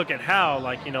back and look at how,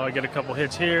 like, you know, I get a couple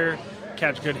hits here,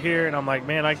 catch good here, and I'm like,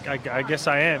 man, I guess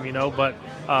I am, you know, but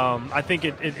I think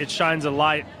it shines a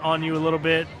light on you a little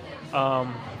bit.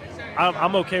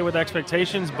 I'm okay with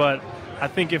expectations, but I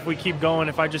think if we keep going,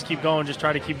 if I just keep going, just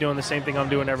try to keep doing the same thing I'm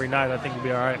doing every night, I think we'll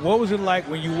be all right. What was it like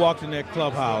when you walked in that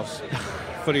clubhouse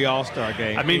for the All-Star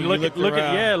game? I mean,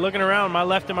 looking around, my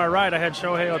left and my right, I had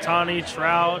Shohei Ohtani,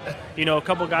 Trout, you know, a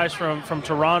couple guys from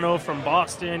Toronto, from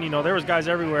Boston, you know, there was guys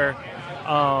everywhere.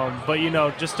 But, you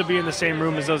know, just to be in the same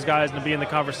room as those guys and to be in the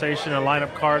conversation, a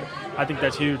lineup card, I think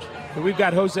that's huge. We've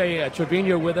got Jose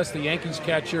Trevino with us, the Yankees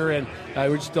catcher, and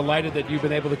we're just delighted that you've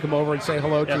been able to come over and say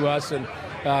hello to us. And,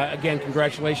 again,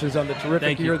 congratulations on the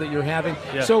terrific year that you're having.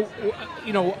 Yeah. So,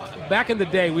 you know, back in the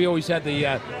day, we always had the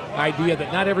idea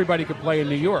that not everybody could play in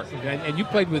New York. And you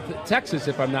played with Texas,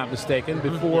 if I'm not mistaken,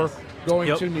 before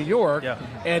going to New York. Yeah.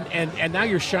 And now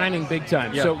you're shining big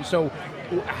time. Yeah. So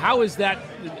how has that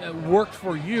worked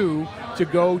for you to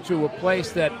go to a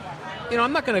place that, you know,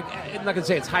 I'm not going to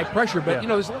say it's high pressure, but, you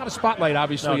know, there's a lot of spotlight,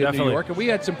 obviously, in New definitely. York. And we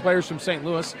had some players from St.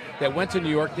 Louis that went to New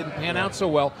York, didn't pan out so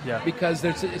well because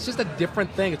it's just a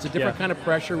different thing. It's a different kind of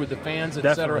pressure with the fans,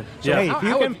 et cetera. So hey, if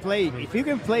you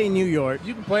can play in New York,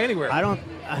 you can play anywhere.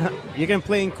 You can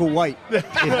play in Kuwait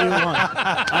if you want.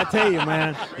 I tell you,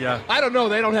 man. Yeah. I don't know.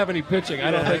 They don't have any pitching.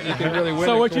 I don't think you can really win.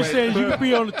 So in what you're Kuwait. saying is you could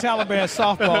be on the Taliban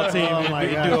softball team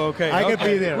and do okay. I could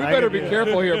be there. We better be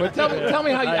careful here. But tell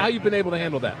me how you've been able to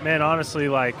handle that. Man, honestly,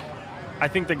 like, I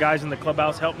think the guys in the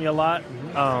clubhouse helped me a lot.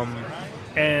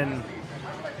 And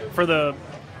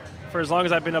for as long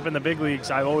as I've been up in the big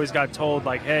leagues, I've always got told,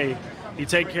 like, hey, you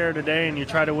take care of today and you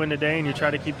try to win today and you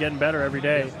try to keep getting better every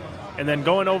day. And then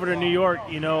going over to New York,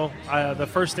 you know, the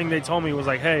first thing they told me was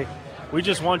like, hey, we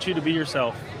just want you to be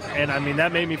yourself. And, I mean,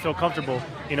 that made me feel comfortable.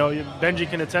 You know, Benji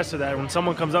can attest to that. When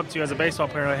someone comes up to you as a baseball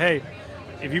player, like, hey,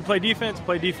 if you play defense,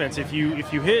 play defense. If you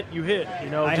hit, you hit. You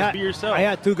know, be yourself. I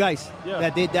had two guys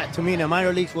that did that to me in the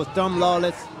minor leagues. Was Tom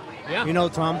Lawless. Yeah. You know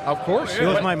Tom? Of course. He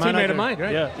was my manager. Teammate of mine,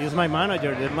 right? Yeah. He was my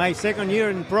manager. My second year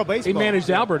in pro baseball. He managed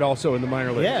Albert also in the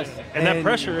minor leagues. Yes. And that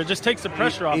pressure, it just takes the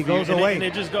pressure off he you. goes away. And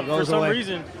it just goes, Goes away.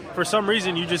 for some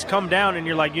reason, you just come down and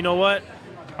you're like, you know what?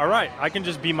 All right, I can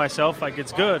just be myself. Like,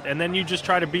 it's good. And then you just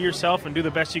try to be yourself and do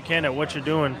the best you can at what you're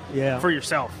doing for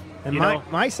yourself. And you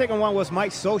my second one was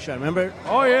Mike Socha, remember?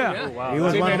 Oh, yeah. Oh, wow. He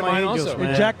was one of my angels, also. man.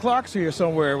 And Jack Clark's here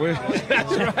somewhere.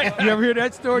 That's right. You ever hear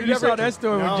that story? You saw that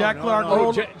story when Jack Clark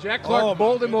rolled? Jack Clark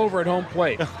bowled him over at home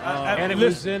plate. And it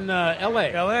was in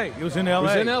L.A. L.A. It was in L.A. It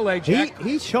was in L.A. Jack.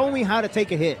 He showed me how to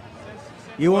take a hit.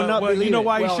 You will not believe you know it.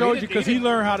 why Well, he showed he you? Because he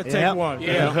learned how to take one.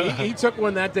 Yeah, he took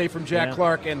one that day from Jack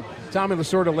Clark, and Tommy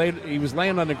Lasorda he was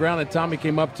laying on the ground, and Tommy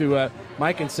came up to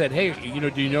Mike and said, hey,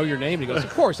 do you know your name? And he goes,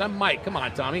 of course, I'm Mike. Come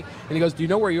on, Tommy. And he goes, do you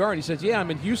know where you are? And he says, yeah,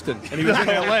 I'm in Houston. And he was in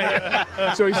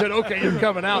L.A. So he said, okay, you're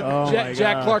coming out. Oh,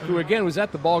 Jack Clark, who, again, was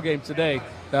at the ball game today,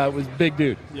 was a big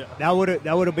dude. Yeah. That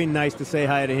would have been nice to say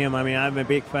hi to him. I mean, I'm a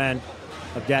big fan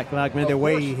of Jack Clark, man. The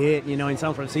way he hit, in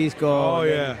San Francisco. Oh,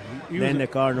 yeah. Then the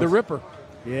Cardinals. The Ripper.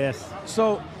 Yes.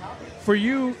 So,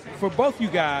 for both you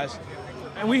guys,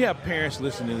 and we have parents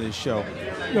listening to this show,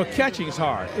 catching is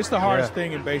hard. It's the hardest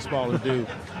thing in baseball to do.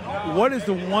 What is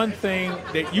the one thing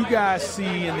that you guys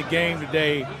see in the game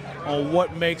today on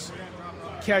what makes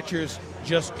catchers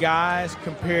just guys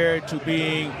compared to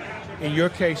being, in your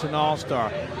case, an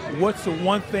all-star? What's the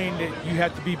one thing that you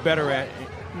have to be better at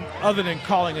other than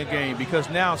calling a game, because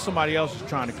now somebody else is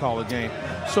trying to call a game?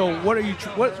 So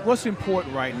what's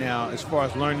important right now as far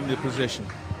as learning the position?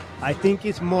 I think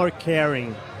it's more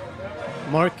caring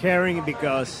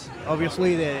because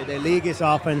obviously the league is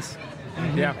offense.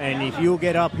 Yeah. And if you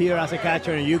get up here as a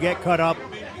catcher and you get caught up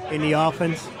in the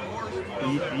offense,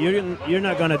 you're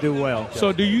not going to do well.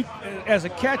 So do you, as a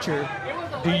catcher,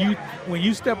 when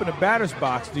you step in the batter's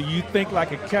box, do you think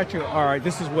like a catcher, all right,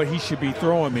 this is what he should be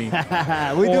throwing me? We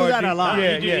do that a lot.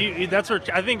 That's where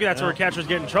I think that's where catchers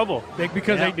get in trouble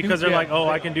Because they're like, oh,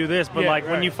 I can do this, but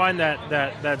when you find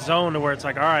that zone where it's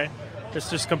like, all right, let's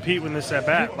just compete with this at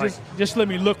bat. Just let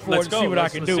me look for it and see what I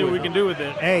can do. See what we can do with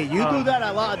it. Hey, you do that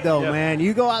a lot, though, man.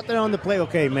 You go out there on the plate.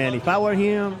 Okay, man, if I were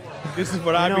him, this is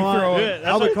what I'd be throwing.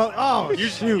 I'll be call.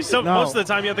 Shoot. Most of the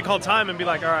time, you have to call time and be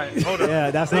like, all right, hold on.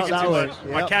 Yeah, that's not that way. Yep.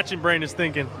 My catching brain is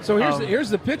thinking. So here's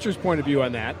the pitcher's point of view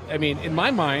on that. I mean, in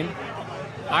my mind,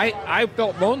 I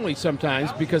felt lonely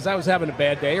sometimes because I was having a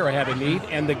bad day or I had a need,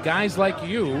 and the guys like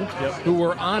you who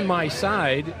were on my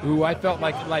side, who I felt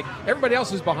like everybody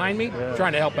else is behind me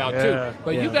trying to help out too.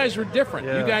 But you guys were different.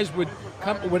 You guys would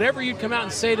come, whatever you'd come out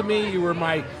and say to me, you were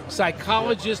my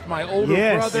psychologist, my older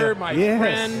brother, my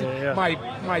friend,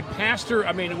 my pastor.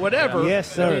 I mean, whatever.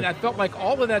 Yes, sir. I mean, I felt like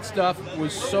all of that stuff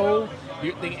was so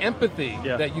the empathy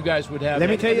that you guys would have. Let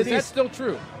me tell you this. That's still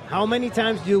true. How many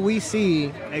times do we see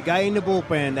a guy in the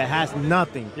bullpen that has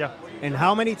nothing? Yeah. And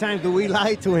how many times do we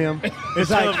lie to him? It's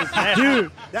like,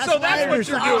 dude, that's what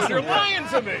you're doing. You're lying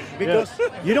to me. Because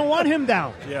you don't want him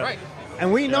down. Yeah. Right.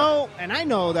 And we know, and I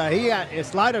know that his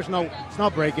slider's it's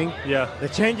not breaking. Yeah. The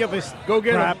changeup is go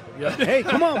get crap. him. Yeah. Hey,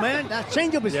 come on, man. That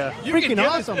changeup is freaking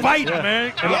awesome. Fight,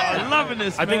 man. I'm loving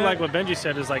this. I think like what Benji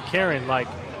said is like Karen. Like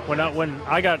when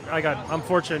I'm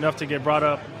fortunate enough to get brought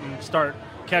up and start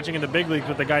catching in the big leagues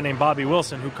with a guy named Bobby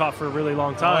Wilson who caught for a really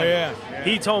long time. Oh, yeah.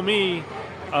 He told me,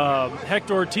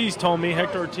 Hector Ortiz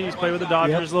played with the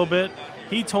Dodgers a little bit.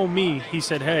 He told me, he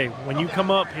said, hey, when you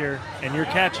come up here and you're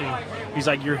catching, he's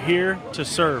like, you're here to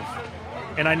serve.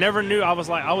 And I never knew. I was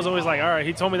always like, all right.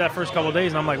 He told me that first couple of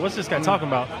days, and I'm like, what's this guy talking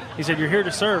about? He said, you're here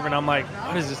to serve. And I'm like,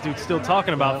 what is this dude still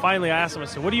talking about? Finally, I asked him, I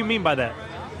said, what do you mean by that?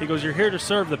 He goes, you're here to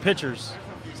serve the pitchers.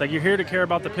 It's like, you're here to care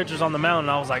about the pitchers on the mound.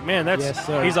 And I was like, man,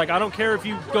 he's like, I don't care if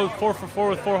you go 4 for 4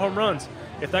 with 4 home runs.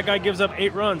 If that guy gives up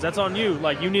 8 runs, that's on you.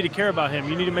 Like, you need to care about him.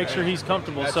 You need to make sure he's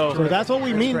comfortable. So that's what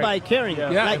we mean by caring.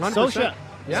 Yeah, like 100%.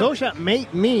 Sosha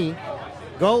made me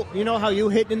go, you know how you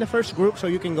hit in the first group so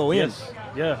you can go in? Yes.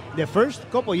 Yeah. The first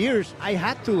couple years, I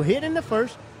had to hit in the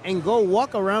first and go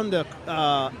walk around the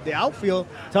outfield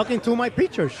talking to my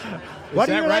pitchers. What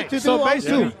do you like to do? So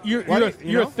basically, also?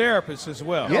 you're a therapist as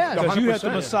well. Yeah, because you have to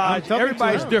massage.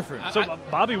 Everybody's different. So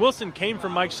Bobby Wilson came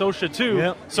from Mike Scioscia too.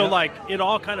 Yep. So like it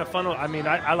all kind of funnels. I mean,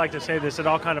 I like to say this. It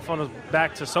all kind of funnels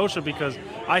back to Scioscia because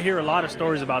I hear a lot of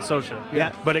stories about Scioscia.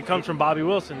 Yeah. But it comes from Bobby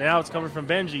Wilson. Now it's coming from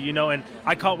Benji. You know, and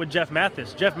I caught with Jeff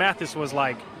Mathis. Jeff Mathis was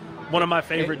like one of my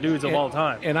favorite dudes of all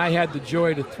time. And I had the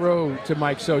joy to throw to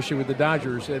Mike Scioscia with the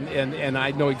Dodgers, and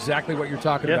I know exactly what you're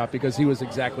talking about because he was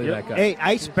exactly that guy. Hey,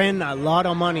 I spend a lot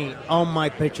of money on my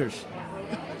pitchers.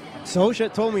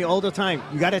 Scioscia told me all the time,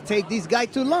 you got to take this guy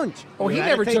to lunch. Oh, he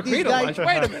never took me to lunch.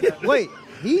 Wait a minute. Wait.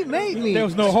 He made me there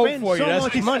was no hope spend for you. so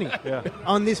much money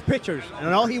on these pitchers,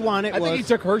 and all he wanted was he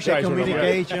took Hershiser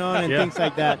communication and things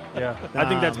like that. Yeah, I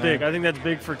think that's big. I think that's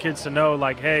big for kids to know.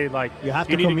 Like, hey, like you have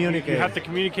to communicate. You have to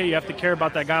communicate. You have to care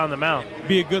about that guy on the mound.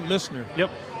 Be a good listener. Yep.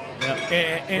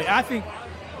 And I think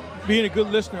being a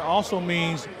good listener also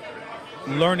means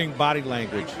learning body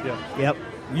language. Yeah. Yep.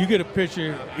 You get a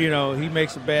pitcher, you know, he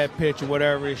makes a bad pitch or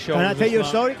whatever. His Can I tell you a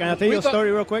story? Can I tell you a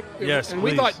story real quick? Yes, and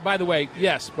we thought, by the way,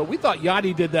 but we thought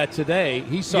Yadi did that today.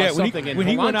 He saw something in when Palante.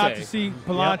 he went out to see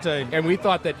Palante. And we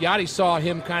thought that Yadi saw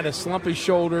him kind of slump his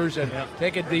shoulders and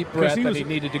take a deep breath and he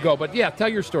needed to go. But, tell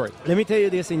your story. Let me tell you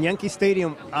this. In Yankee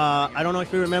Stadium, I don't know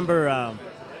if you remember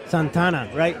Santana,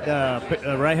 right?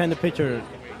 The right-handed pitcher.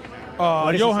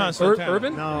 Johan Santana.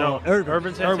 Urban? No, Urban.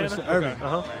 Urban Santana? Urban.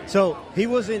 Uh-huh. So we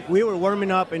were warming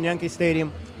up in Yankee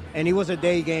Stadium, and it was a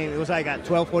day game. It was like a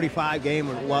 12:45 game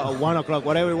or 1 o'clock,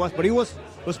 whatever it was. But it was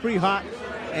pretty hot,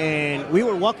 and we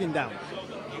were walking down,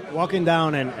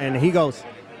 and he goes,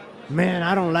 man,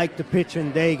 I don't like to pitch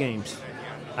in day games.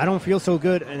 I don't feel so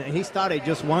good. And he started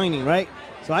just whining, right?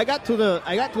 So I got to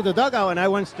the dugout and I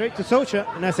went straight to Scioscia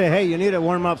and I said, hey, you need to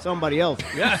warm up somebody else.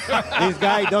 Yeah. This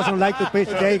guy doesn't like to pitch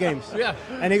day games. Yeah.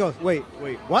 And he goes, wait,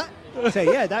 what? I say,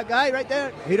 yeah, that guy right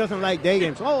there, he doesn't like day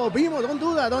games. Oh, Bimo, don't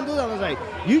do that. I was like,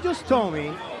 you just told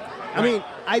me. I mean,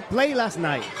 I played last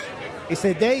night. It's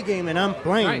a day game and I'm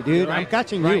playing, dude. I'm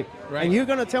catching you. Right. And you're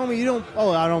going to tell me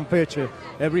I don't pitch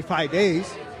every 5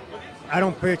 days. I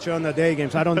don't pitch on the day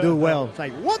games. I don't do well. It's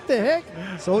like, what the heck?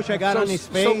 Scioscia got on his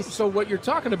face. So what you're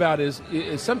talking about is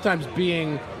sometimes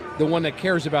being the one that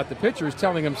cares about the pitcher is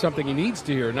telling him something he needs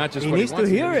to hear, not just he what needs he wants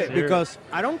to hear it. Hear because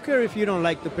I don't care if you don't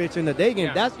like the pitch in the day game.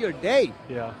 Yeah. That's your day.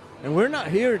 Yeah. And we're not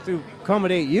here to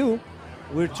accommodate you.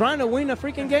 We're trying to win a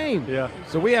freaking game. Yeah.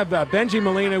 So we have Benji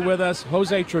Molina with us,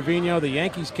 Jose Trevino, the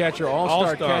Yankees catcher,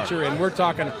 all-star catcher, and we're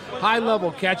talking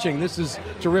high-level catching. This is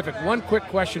terrific. One quick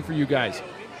question for you guys.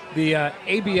 the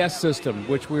ABS system,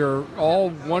 which we are all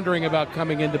wondering about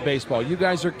coming into baseball. You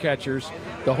guys are catchers.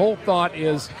 The whole thought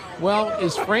is, well,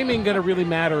 is framing going to really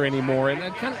matter anymore? And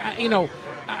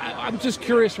I'm just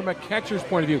curious from a catcher's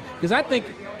point of view, because I think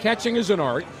catching is an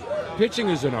art, pitching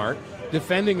is an art,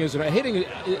 defending is an art, hitting.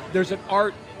 There's an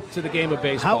art to the game of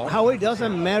baseball. How it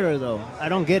doesn't matter though? I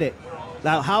don't get it.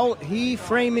 Now, how he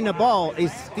framing a ball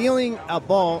is stealing a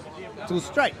ball to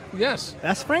strike. Yes,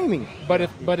 that's framing. But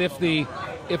if the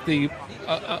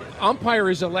umpire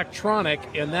is electronic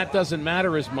and that doesn't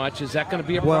matter as much, is that going to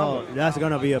be a problem? Well, that's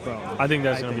going to be a problem. I think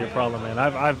that's going to be a problem, man.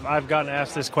 I've gotten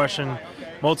asked this question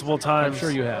multiple times. I'm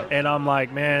sure you have. And I'm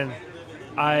like, man,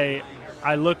 I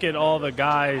look at all the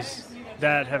guys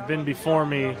that have been before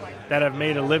me that have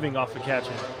made a living off of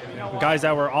catching. Guys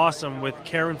that were awesome with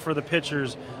caring for the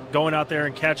pitchers, going out there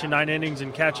and catching 9 innings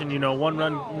and catching, one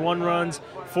runs,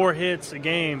 4 hits a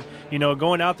game,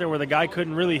 going out there where the guy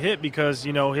couldn't really hit because,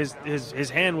 his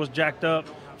hand was jacked up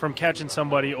from catching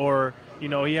somebody, or,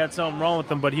 he had something wrong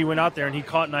with him, but he went out there and he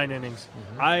caught 9 innings.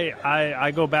 Mm-hmm.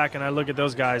 I go back and I look at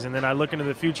those guys, and then I look into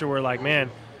the future where, like,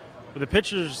 man, the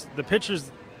pitchers,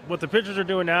 what the pitchers are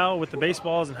doing now with the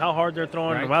baseballs and how hard they're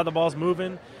throwing and how the ball's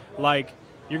moving, like,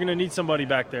 you're going to need somebody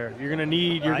back there. You're going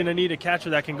to need a catcher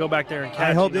that can go back there and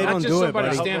catch. I hope they don't do it,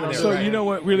 buddy. So you know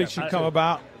what really should come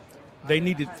about? They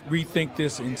need to rethink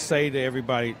this and say to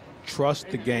everybody, trust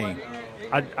the game.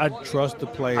 I trust the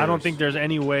players. I don't think there's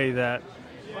any way that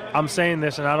I'm saying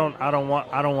this, and I don't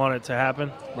want it to happen.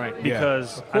 Right.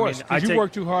 Because of course, you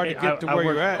work too hard to get to where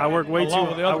you're at. I work way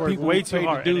too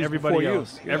hard than everybody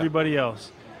else. Yeah. Everybody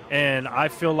else. And I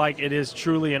feel like it is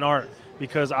truly an art,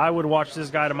 because I would watch this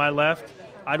guy to my left.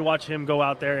 I'd watch him go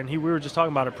out there, and we were just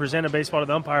talking about it, present a baseball to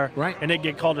the umpire, and it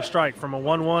get called a strike from a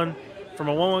 1-1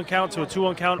 count to a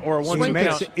 2-1 count or a 1-2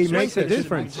 count. It makes a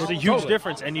difference. It's a huge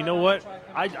difference. And you know what?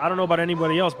 I don't know about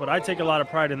anybody else, but I take a lot of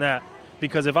pride in that,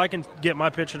 because if I can get my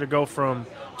pitcher to go from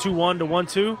 2-1 to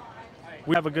 1-2,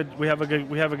 we have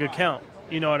a good count.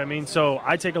 You know what I mean? So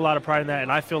I take a lot of pride in that,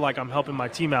 and I feel like I'm helping my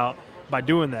team out by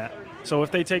doing that. So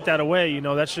if they take that away,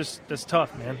 that's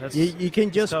tough, man. You can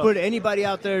just put anybody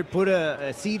out there, put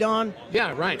a seat on.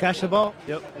 Yeah, right. Catch the ball.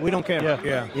 Yep. We don't care.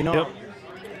 Yeah. Yep.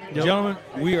 Gentlemen,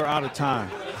 we are out of time.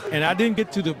 And I didn't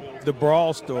get to the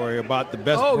brawl story about the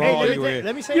best brawl you were in.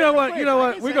 Let me say you know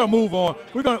what? We're gonna move on.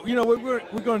 We're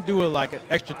gonna do it like an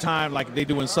extra time, like they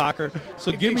do in soccer.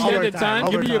 So give me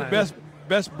your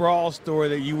best brawl story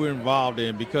that you were involved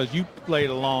in, because you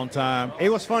played a long time. It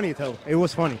was funny though. It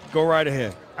was funny. Go right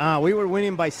ahead. We were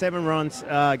winning by 7 runs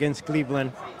against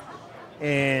Cleveland,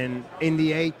 and in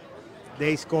the 8th,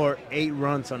 they scored 8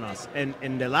 runs on us. And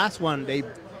in the last one,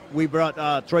 we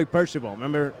brought Troy Percival.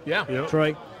 Remember? Yeah.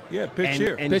 Troy. Yeah, pitch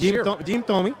here. And Jim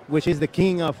Thome, which is the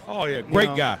king of. Oh yeah,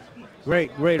 great guy.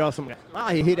 Great, awesome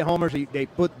guy. He hit the homers. They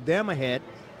put them ahead,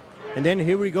 and then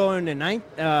here we go in the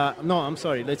 9th. No, I'm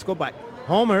sorry. Let's go back.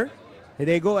 Homer,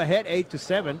 they go ahead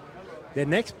 8-7. The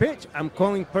next pitch, I'm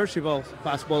calling Percival's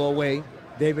fastball away.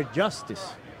 David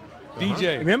Justice.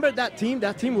 DJ. Remember that team?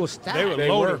 That team was stacked. They were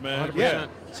loaded, man. 100%. Yeah.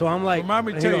 So I'm like, remind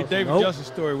me to tell you David Justice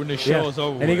story when the show is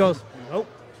over. And he goes, nope.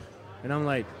 And I'm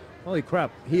like, holy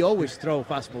crap. He always throws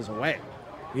fastballs away.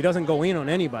 He doesn't go in on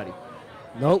anybody.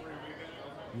 Nope.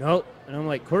 And I'm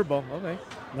like, curveball. Okay.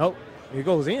 Nope. He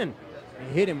goes in.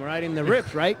 He hit him right in the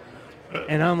ribs, right?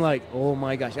 And I'm like, oh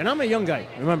my gosh. And I'm a young guy.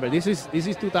 Remember, this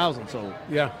is 2000. So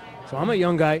yeah. So I'm a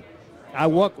young guy. I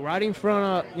walk right in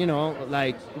front of,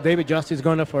 like David Justice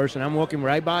going to first, and I'm walking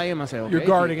right by him. I say, okay. You're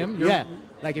guarding him? Yeah.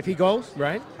 Like if he goes.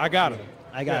 Right. I got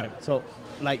him. So,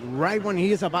 like right when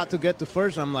he is about to get to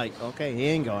first, I'm like, okay, he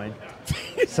ain't going.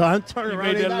 So I'm turning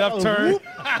right. Made that left turn.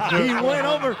 He went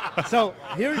over. So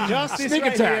here's Justice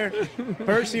right here,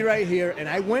 Percy right here, and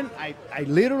I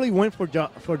literally went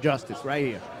for Justice right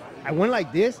here. I went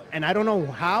like this, and I don't know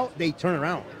how they turn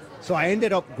around. So I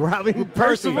ended up grabbing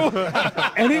Percival.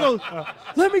 And he goes,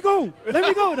 let me go. And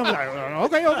I'm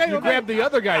like, okay. You grabbed the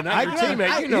other guy, not your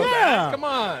teammate. You know that. Come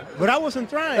on. But I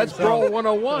wasn't trying. That's brawl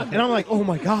 101. And I'm like, oh,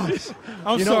 my gosh.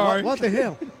 I'm sorry. What the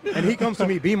hell? And he comes to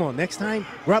me, Bimo, next time,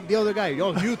 grab the other guy.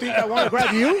 Yo, you think I want to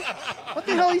grab you? What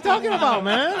the hell are you talking about,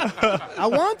 man? I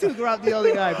want to grab the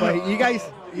other guy, but you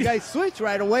guys switch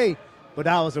right away. But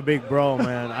that was a big bro,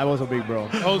 man. I was a big bro.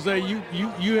 Jose, you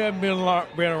haven't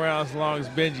been around as long as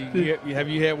Benji. Have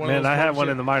you had one of those? Man, I had one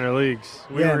in the minor leagues.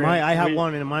 I had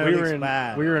one in the minor leagues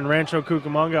bad. We were in Rancho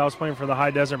Cucamonga. I was playing for the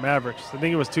High Desert Mavericks. I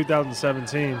think it was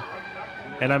 2017.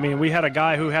 And, I mean, we had a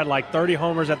guy who had like 30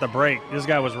 homers at the break. This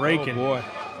guy was raking. Oh, boy.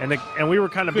 And we were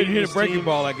kind of couldn't hit a breaking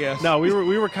ball, I guess. No, we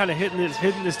were kind of hitting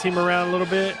this team around a little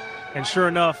bit. And sure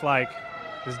enough, like,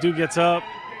 this dude gets up.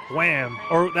 wham.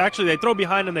 Or actually, they throw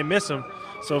behind and they miss him.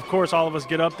 So, of course, all of us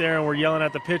get up there and we're yelling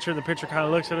at the pitcher. The pitcher kind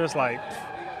of looks at us like,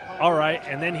 all right.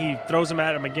 And then he throws him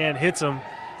at him again, hits him.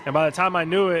 And by the time I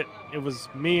knew it, it was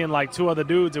me and like 2 other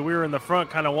dudes, and we were in the front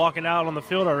kind of walking out on the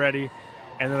field already.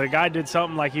 And then the guy did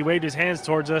something like he waved his hands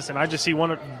towards us, and I just see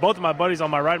both of my buddies on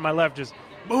my right and my left just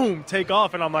boom, take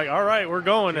off, and I'm like, all right, we're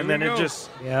going. And then it just,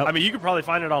 I mean, you could probably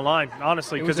find it online,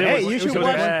 honestly, because it was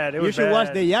bad. You should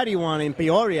watch the Yachty one in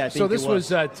Peoria, I think. So this was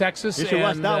Texas. You should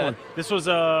watch that one. This was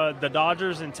the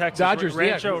Dodgers in Texas.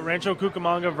 Rancho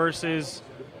Cucamonga versus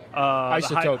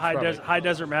High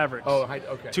Desert Mavericks. Oh,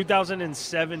 okay.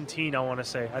 2017, I want to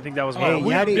say. I think that was my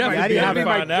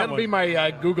That'll be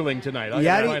my Googling tonight.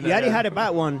 Yachty had a bad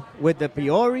one with the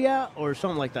Peoria or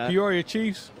something like that. Peoria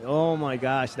Chiefs? Oh, my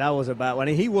gosh. That was a bad one.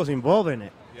 And he was involved in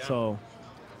it. Yeah. So,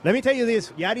 let me tell you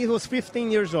this. Yachty was 15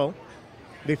 years old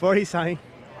before he signed.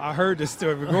 I heard this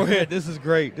story. But go ahead. This is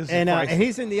great. And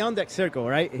he's in the on-deck circle,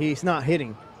 right? He's not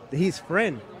hitting. His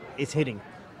friend is hitting.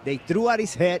 They threw at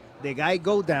his head. The guy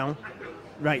go down,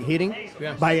 right, hitting.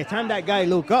 Yes. By the time that guy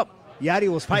looked up,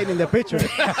 Yachty was fighting the pitcher. So,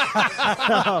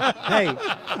 hey,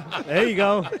 there you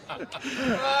go.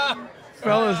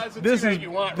 Fellas, this has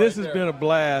been a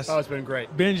blast. Oh, it's been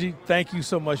great. Benji, thank you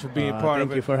so much for being part of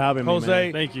it. Thank you for having me,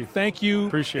 Jose, man. Thank you.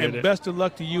 Appreciate it. And best of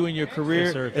luck to you in your career,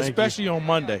 yes, sir. especially on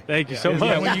Monday. Thank you so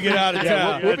much. When you get out of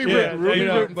town. We'll be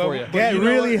rooting for you. Get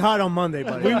really hot on Monday,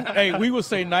 buddy. We will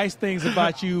say nice things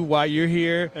about you while you're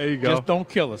here. There you go. Just don't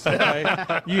kill us,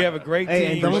 okay? You have a great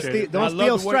team. And don't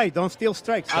steal strikes. Don't steal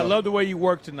strikes. I love the way you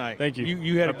work tonight. Thank you.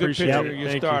 You had a good pitcher. You're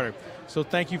a starter. You. So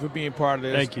thank you for being part of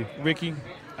this. Thank you. Ricky.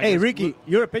 Hey, Ricky,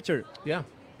 you're a pitcher. Yeah.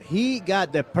 He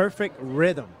got the perfect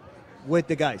rhythm with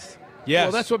the guys. Yes.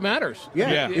 Well, that's what matters.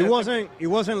 Yeah. It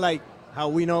wasn't like how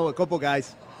we know a couple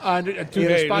guys. Let's not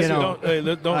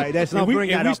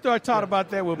bring that up. If we start talking about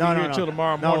that, we'll be here until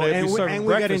tomorrow morning. And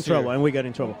we get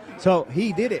in trouble. So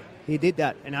he did it. He did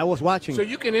that, and I was watching. So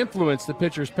you can influence the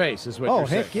pitcher's pace, is what you're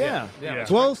saying. Heck yeah.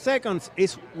 12 seconds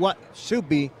is what should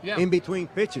be in between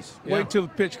pitches. Wait till the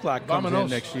pitch clock comes in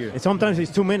next year. And sometimes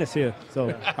it's 2 minutes here.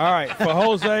 So all right, for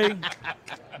Jose,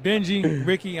 Benji,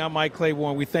 Ricky, I'm Mike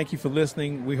Claiborne. We thank you for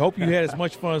listening. We hope you had as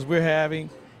much fun as we're having,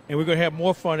 and we're going to have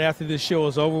more fun after this show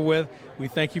is over with. We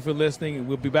thank you for listening, and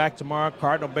we'll be back tomorrow.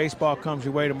 Cardinal baseball comes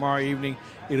your way tomorrow evening.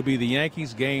 It'll be the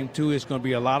Yankees Game 2. It's going to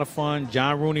be a lot of fun.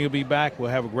 John Rooney will be back. We'll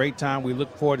have a great time. We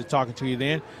look forward to talking to you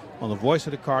then on the Voice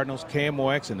of the Cardinals,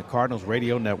 KMOX, and the Cardinals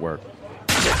Radio Network.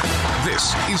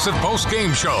 This is the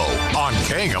post-game show on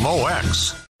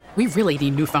KMOX. We really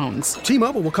need new phones.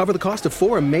 T-Mobile will cover the cost of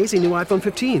 4 amazing new iPhone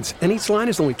 15s, and each line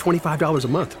is only $25 a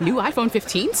month. New iPhone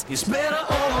 15s? It's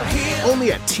better over here.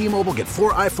 Only at T-Mobile, get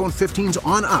 4 iPhone 15s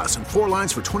on us and 4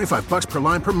 lines for $25 per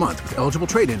line per month with eligible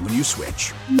trade-in when you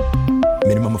switch.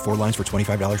 Minimum of 4 lines for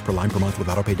 $25 per line per month with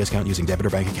autopay discount using debit or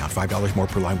bank account. $5 more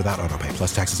per line without autopay,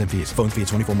 plus taxes and fees. Phone fee at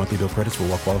 24 monthly bill credits for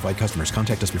well-qualified customers.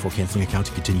 Contact us before canceling account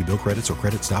to continue bill credits or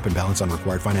credit stop and balance on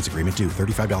required finance agreement due.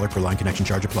 $35 per line connection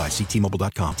charge applies. See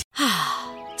T-Mobile.com.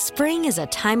 Spring is a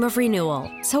time of renewal,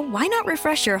 so why not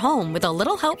refresh your home with a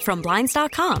little help from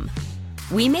Blinds.com?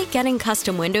 We make getting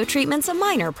custom window treatments a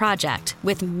minor project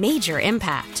with major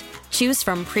impact. Choose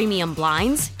from premium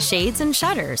blinds, shades, and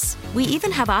shutters. We even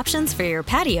have options for your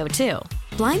patio, too.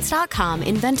 Blinds.com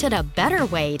invented a better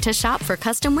way to shop for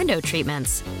custom window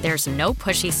treatments. There's no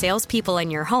pushy salespeople in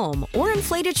your home or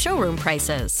inflated showroom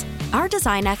prices. Our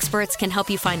design experts can help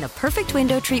you find the perfect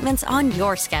window treatments on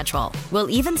your schedule. We'll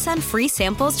even send free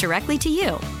samples directly to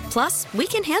you. Plus, we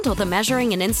can handle the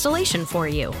measuring and installation for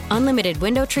you. Unlimited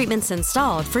window treatments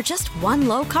installed for just one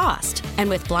low cost. And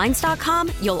with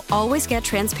Blinds.com, you'll always get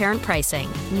transparent pricing.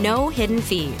 No hidden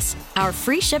fees. Our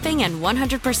free shipping and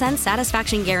 100%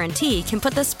 satisfaction guarantee can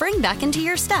put the spring back into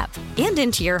your step and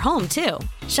into your home, too.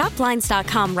 Shop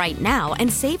Blinds.com right now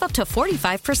and save up to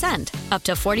 45%. Up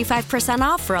to 45%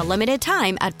 off for a limited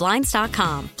time at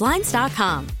Blinds.com.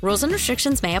 Blinds.com. Rules and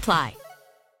restrictions may apply.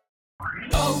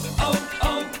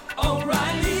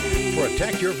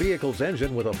 Protect your vehicle's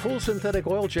engine with a full synthetic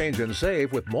oil change and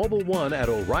save with Mobil 1 at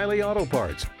O'Reilly Auto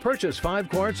Parts. Purchase 5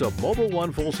 quarts of Mobil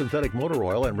 1 full synthetic motor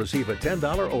oil and receive a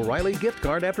 $10 O'Reilly gift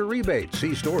card after rebate.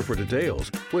 See store for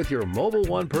details. With your Mobil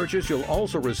 1 purchase, you'll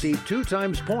also receive 2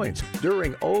 times points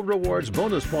during O Rewards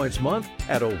Bonus Points Month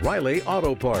at O'Reilly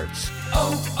Auto Parts.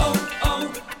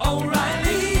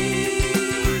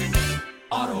 O'Reilly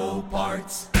Auto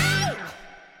Parts.